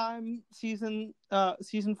Day at a Time season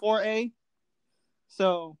 4A,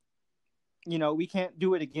 so we can't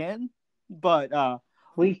do it again. But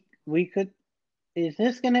We could is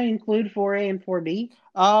this gonna include 4A and 4B?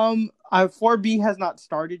 4B has not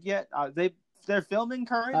started yet. They're filming Oh.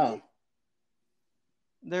 currently.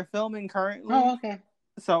 They're filming Oh, currently. okay.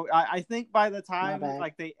 So I think by the My time bad.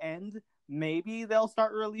 like they end, maybe they'll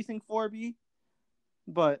start releasing 4B,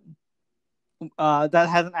 but that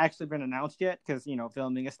hasn't actually been announced yet because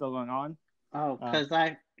filming is still going on. Oh, Uh, cause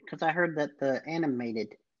I heard that the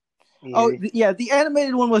animated oh is yeah, the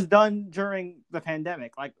animated one was done during the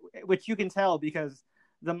pandemic, like which you can tell because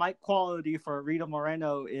the mic quality for Rita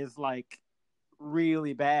Moreno is like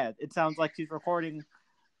really bad. It sounds like she's recording,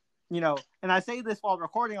 and I say this while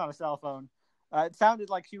recording on a cell phone. It sounded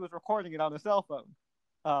like she was recording it on a cell phone.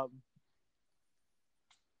 Um,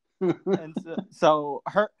 and so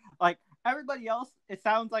her like everybody else it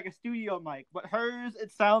sounds like a studio mic, but hers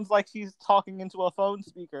it sounds like she's talking into a phone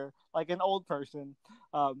speaker like an old person.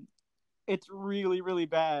 It's really really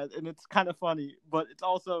bad and it's kind of funny, but it's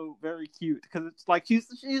also very cute because it's like she's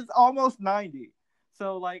almost 90,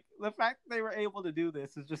 so like the fact they were able to do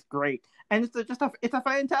this is just great, and it's a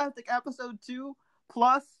fantastic episode too.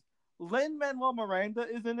 Plus Lin Manuel Miranda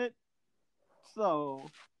is in it, so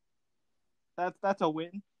that's a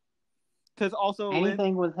win because also Lin.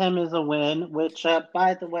 anything with him is a win. Which,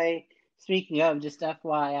 by the way, speaking of, just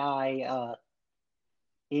FYI,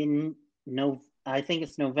 in no, I think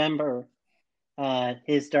it's November.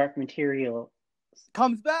 His Dark Material.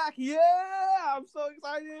 Comes back. Yeah, I'm so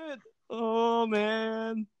excited. Oh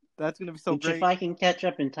man, that's gonna be so Which, if great. I can catch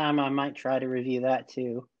up in time, I might try to review that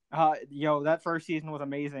too. Yo, that first season was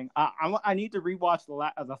amazing. I need to rewatch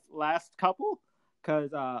the last couple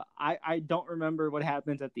because I don't remember what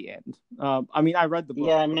happens at the end. I mean I read the book,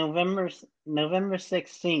 Yeah, but November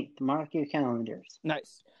 16th. Mark your calendars.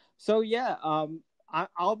 nice. So yeah,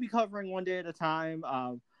 I'll be covering One Day at a Time.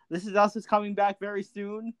 This Is Us is coming back very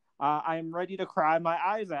soon. I am ready to cry my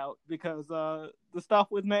eyes out because the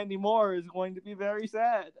stuff with Mandy Moore is going to be very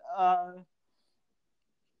sad.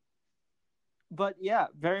 But yeah,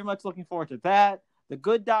 very much looking forward to that. The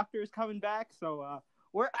Good Doctor is coming back, so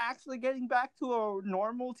we're actually getting back to a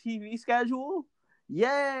normal TV schedule.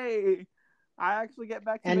 Yay!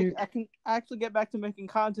 And I can actually get back to making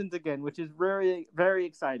content again, which is very very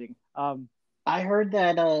exciting. I heard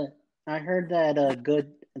that I heard that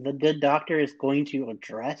the Good Doctor is going to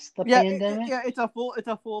address the Yeah, pandemic. yeah, it's a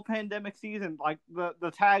full pandemic season. Like the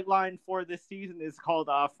tagline for this season is called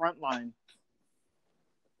Frontline.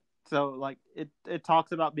 So like it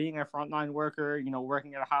talks about being a frontline worker, you know,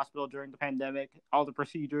 working at a hospital during the pandemic, all the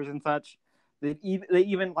procedures and such. They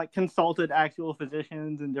even like consulted actual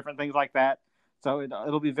physicians and different things like that. So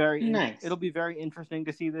Nice. it'll be very interesting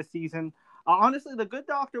to see this season. Honestly, The Good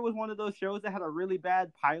Doctor was one of those shows that had a really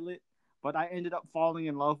bad pilot, but I ended up falling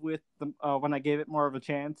in love with them when I gave it more of a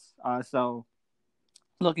chance. So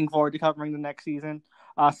looking forward to covering the next season.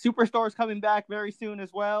 Superstore is coming back very soon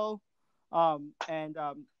as well. And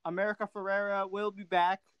America Ferrera will be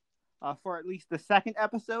back for at least the second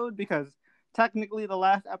episode because technically the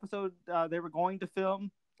last episode they were going to film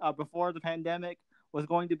before the pandemic was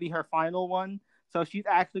going to be her final one. So she's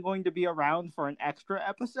actually going to be around for an extra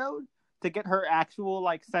episode to get her actual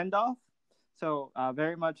like send off. So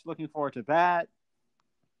very much looking forward to that.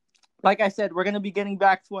 Like I said, we're going to be getting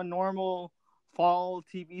back to a normal fall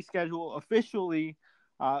TV schedule officially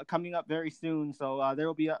coming up very soon. So there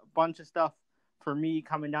will be a bunch of stuff for me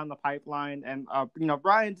coming down the pipeline, and you know,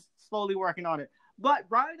 Brian's slowly working on it. But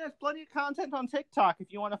Brian has plenty of content on TikTok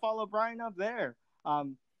if you want to follow Brian up there.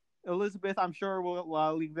 Elizabeth, I'm sure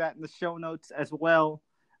will leave that in the show notes as well.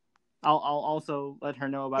 I'll also let her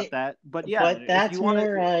know about It, that. But yeah, but if you that's want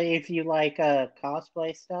more to. if you like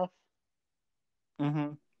cosplay stuff.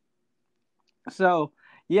 Mm-hmm. So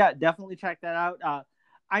yeah, definitely check that out.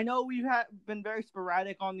 I know we've been very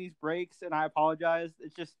sporadic on these breaks, and I apologize.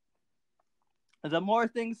 It's just the more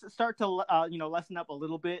things start to you know lessen up a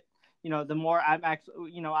little bit, you know, the more I'm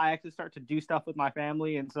actually I actually start to do stuff with my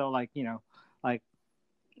family, and so like like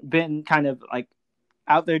been kind of like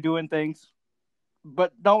out there doing things.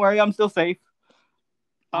 But don't worry, I'm still safe.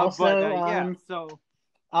 But Also, yeah, so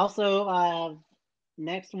also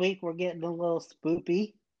next week we're getting a little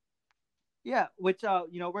spoopy. yeah, which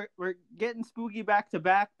we're getting spooky back to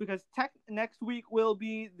back because next week will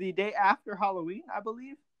be the day after Halloween, I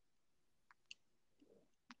believe.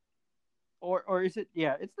 Or is it?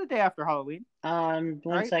 Yeah, it's the day after Halloween, One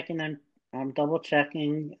right? second, I'm double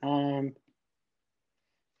checking.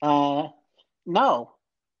 Uh, no.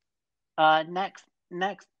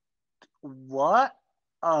 Next what?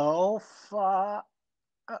 Oh,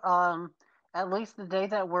 um, at least the day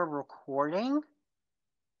that we're recording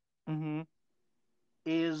Mm-hmm.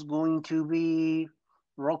 is going to be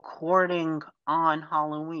recording on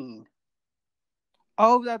Halloween.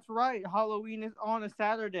 Oh, that's right. Halloween is on a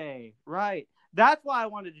Saturday, right? That's why I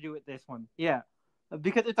wanted to do it this one. Yeah,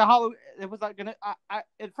 because it's a Halloween. It was like gonna. At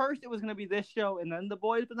first it was gonna be this show and then The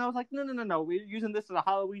Boys, but then I was like, no. We're using this as a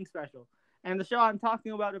Halloween special. And the show I'm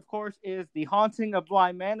talking about, of course, is The Haunting of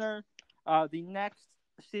Bly Manor, the next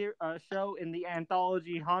show in the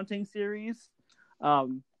anthology Haunting series.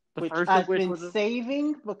 The Which first of I've which been was a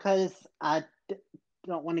saving because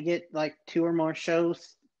don't want to get like two or more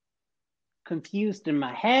shows confused in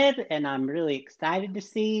my head, and I'm really excited to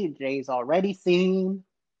see. Jay's already seen.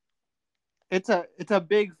 it's a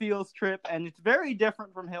big feels trip, and it's very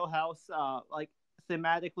different from Hill House. Like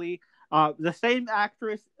thematically, the same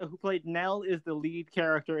actress who played Nell is the lead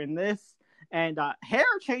character in this, and hair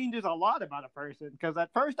changes a lot about a person. Because at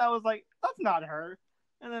first I was like, "That's not her,"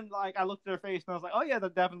 and then like I looked at her face and I was like, "Oh yeah,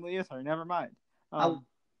 that definitely is her. Never mind." A,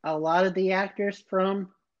 a lot of the actors from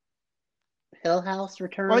Hill House Oh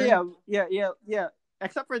return. yeah.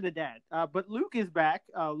 Except for the dad, but Luke is back.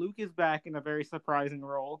 Luke is back in a very surprising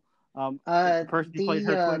role. The person who played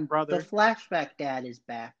her twin The brother. flashback dad is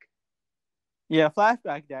back. Yeah,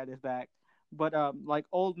 flashback dad is back, but like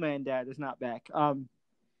old man dad is not back.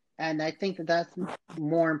 And I think that's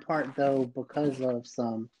more in part though because of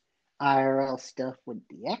some IRL stuff with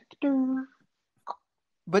the actor.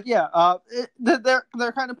 But yeah,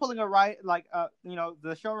 they're kind of pulling a right, like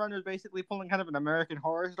the showrunner is basically pulling kind of an American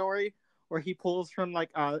Horror Story, where he pulls from like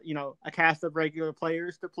a cast of regular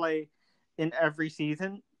players to play in every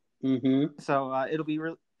season. Mm-hmm. So it'll be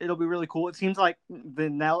really cool. It seems like the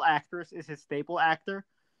Nell actress is his staple actor.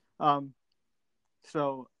 Um,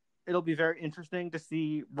 so it'll be very interesting to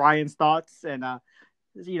see Ryan's thoughts and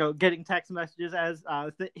getting text messages as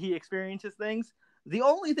he experiences things. The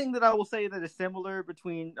only thing that I will say that is similar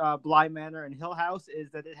between Bly Manor and Hill House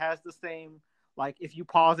is that it has the same, like, if you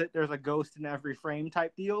pause it, there's a ghost in every frame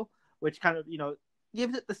type deal, which kind of,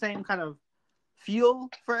 gives it the same kind of feel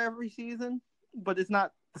for every season, but it's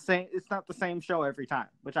not the same. It's not the same show every time,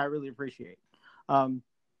 which I really appreciate. Um,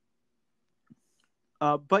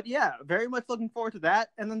 but yeah, very much looking forward to that.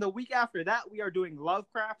 And then the week after that, we are doing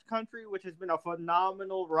Lovecraft Country, which has been a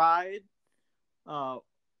phenomenal ride. Uh,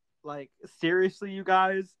 like seriously, you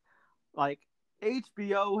guys. Like,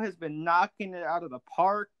 HBO has been knocking it out of the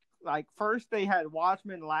park. Like, first they had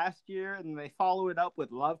Watchmen last year, and they follow it up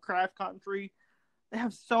with Lovecraft Country. They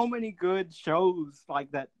have so many good shows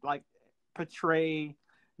like that, like portray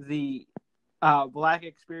the black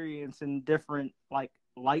experience in different like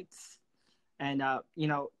lights, and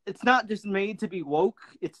it's not just made to be woke.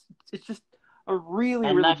 It's just a really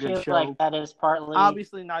And really I good feel like show. that is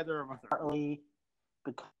Obviously, neither of us are. partly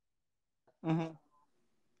because Mm-hmm.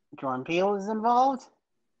 Jordan Peele is involved.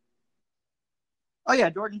 Oh yeah,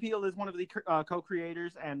 Jordan Peele is one of the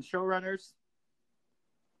co-creators and showrunners.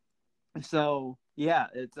 So yeah,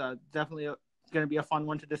 it's definitely going to be a fun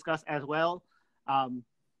one to discuss as well.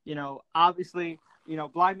 Obviously,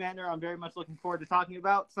 Blind Manor, I'm very much looking forward to talking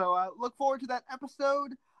about. So look forward to that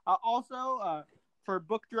episode. Also, for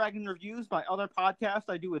Book Dragon reviews, my other podcast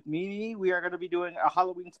I do with Mimi, we are going to be doing a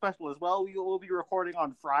Halloween special as well. We will be recording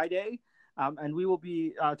on Friday, and we will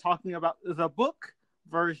be talking about the book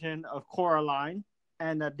version of Coraline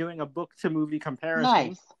and doing a book to movie comparison.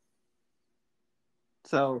 Nice.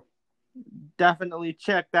 So definitely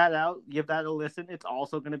check that out. Give that a listen. It's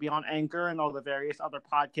also going to be on Anchor and all the various other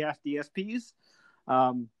podcast DSPs.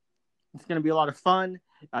 It's going to be a lot of fun.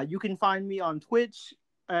 You can find me on Twitch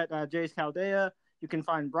at Jay's Chaldea. You can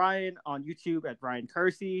find Brian on YouTube at Brian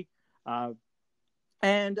Kersey.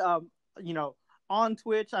 And on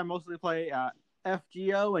Twitch, I mostly play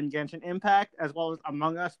FGO and Genshin Impact, as well as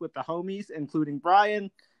Among Us with the homies, including Brian.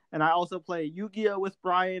 And I also play Yu-Gi-Oh! With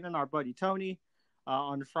Brian and our buddy Tony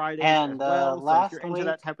on Fridays as well. So if you're into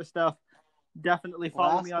that type of stuff, definitely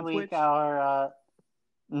follow me on Twitch. Our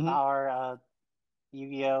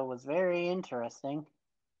Yu-Gi-Oh! Was very interesting.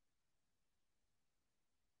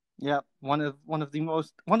 Yep, one of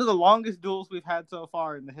the longest duels we've had so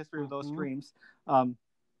far in the history of those streams.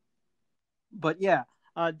 But yeah,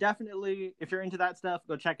 definitely if you're into that stuff,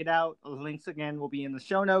 go check it out. The links again will be in the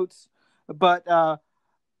show notes. But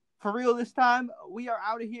for real this time, we are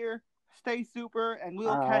out of here. Stay super, and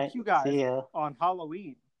we'll catch you guys on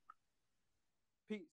Halloween.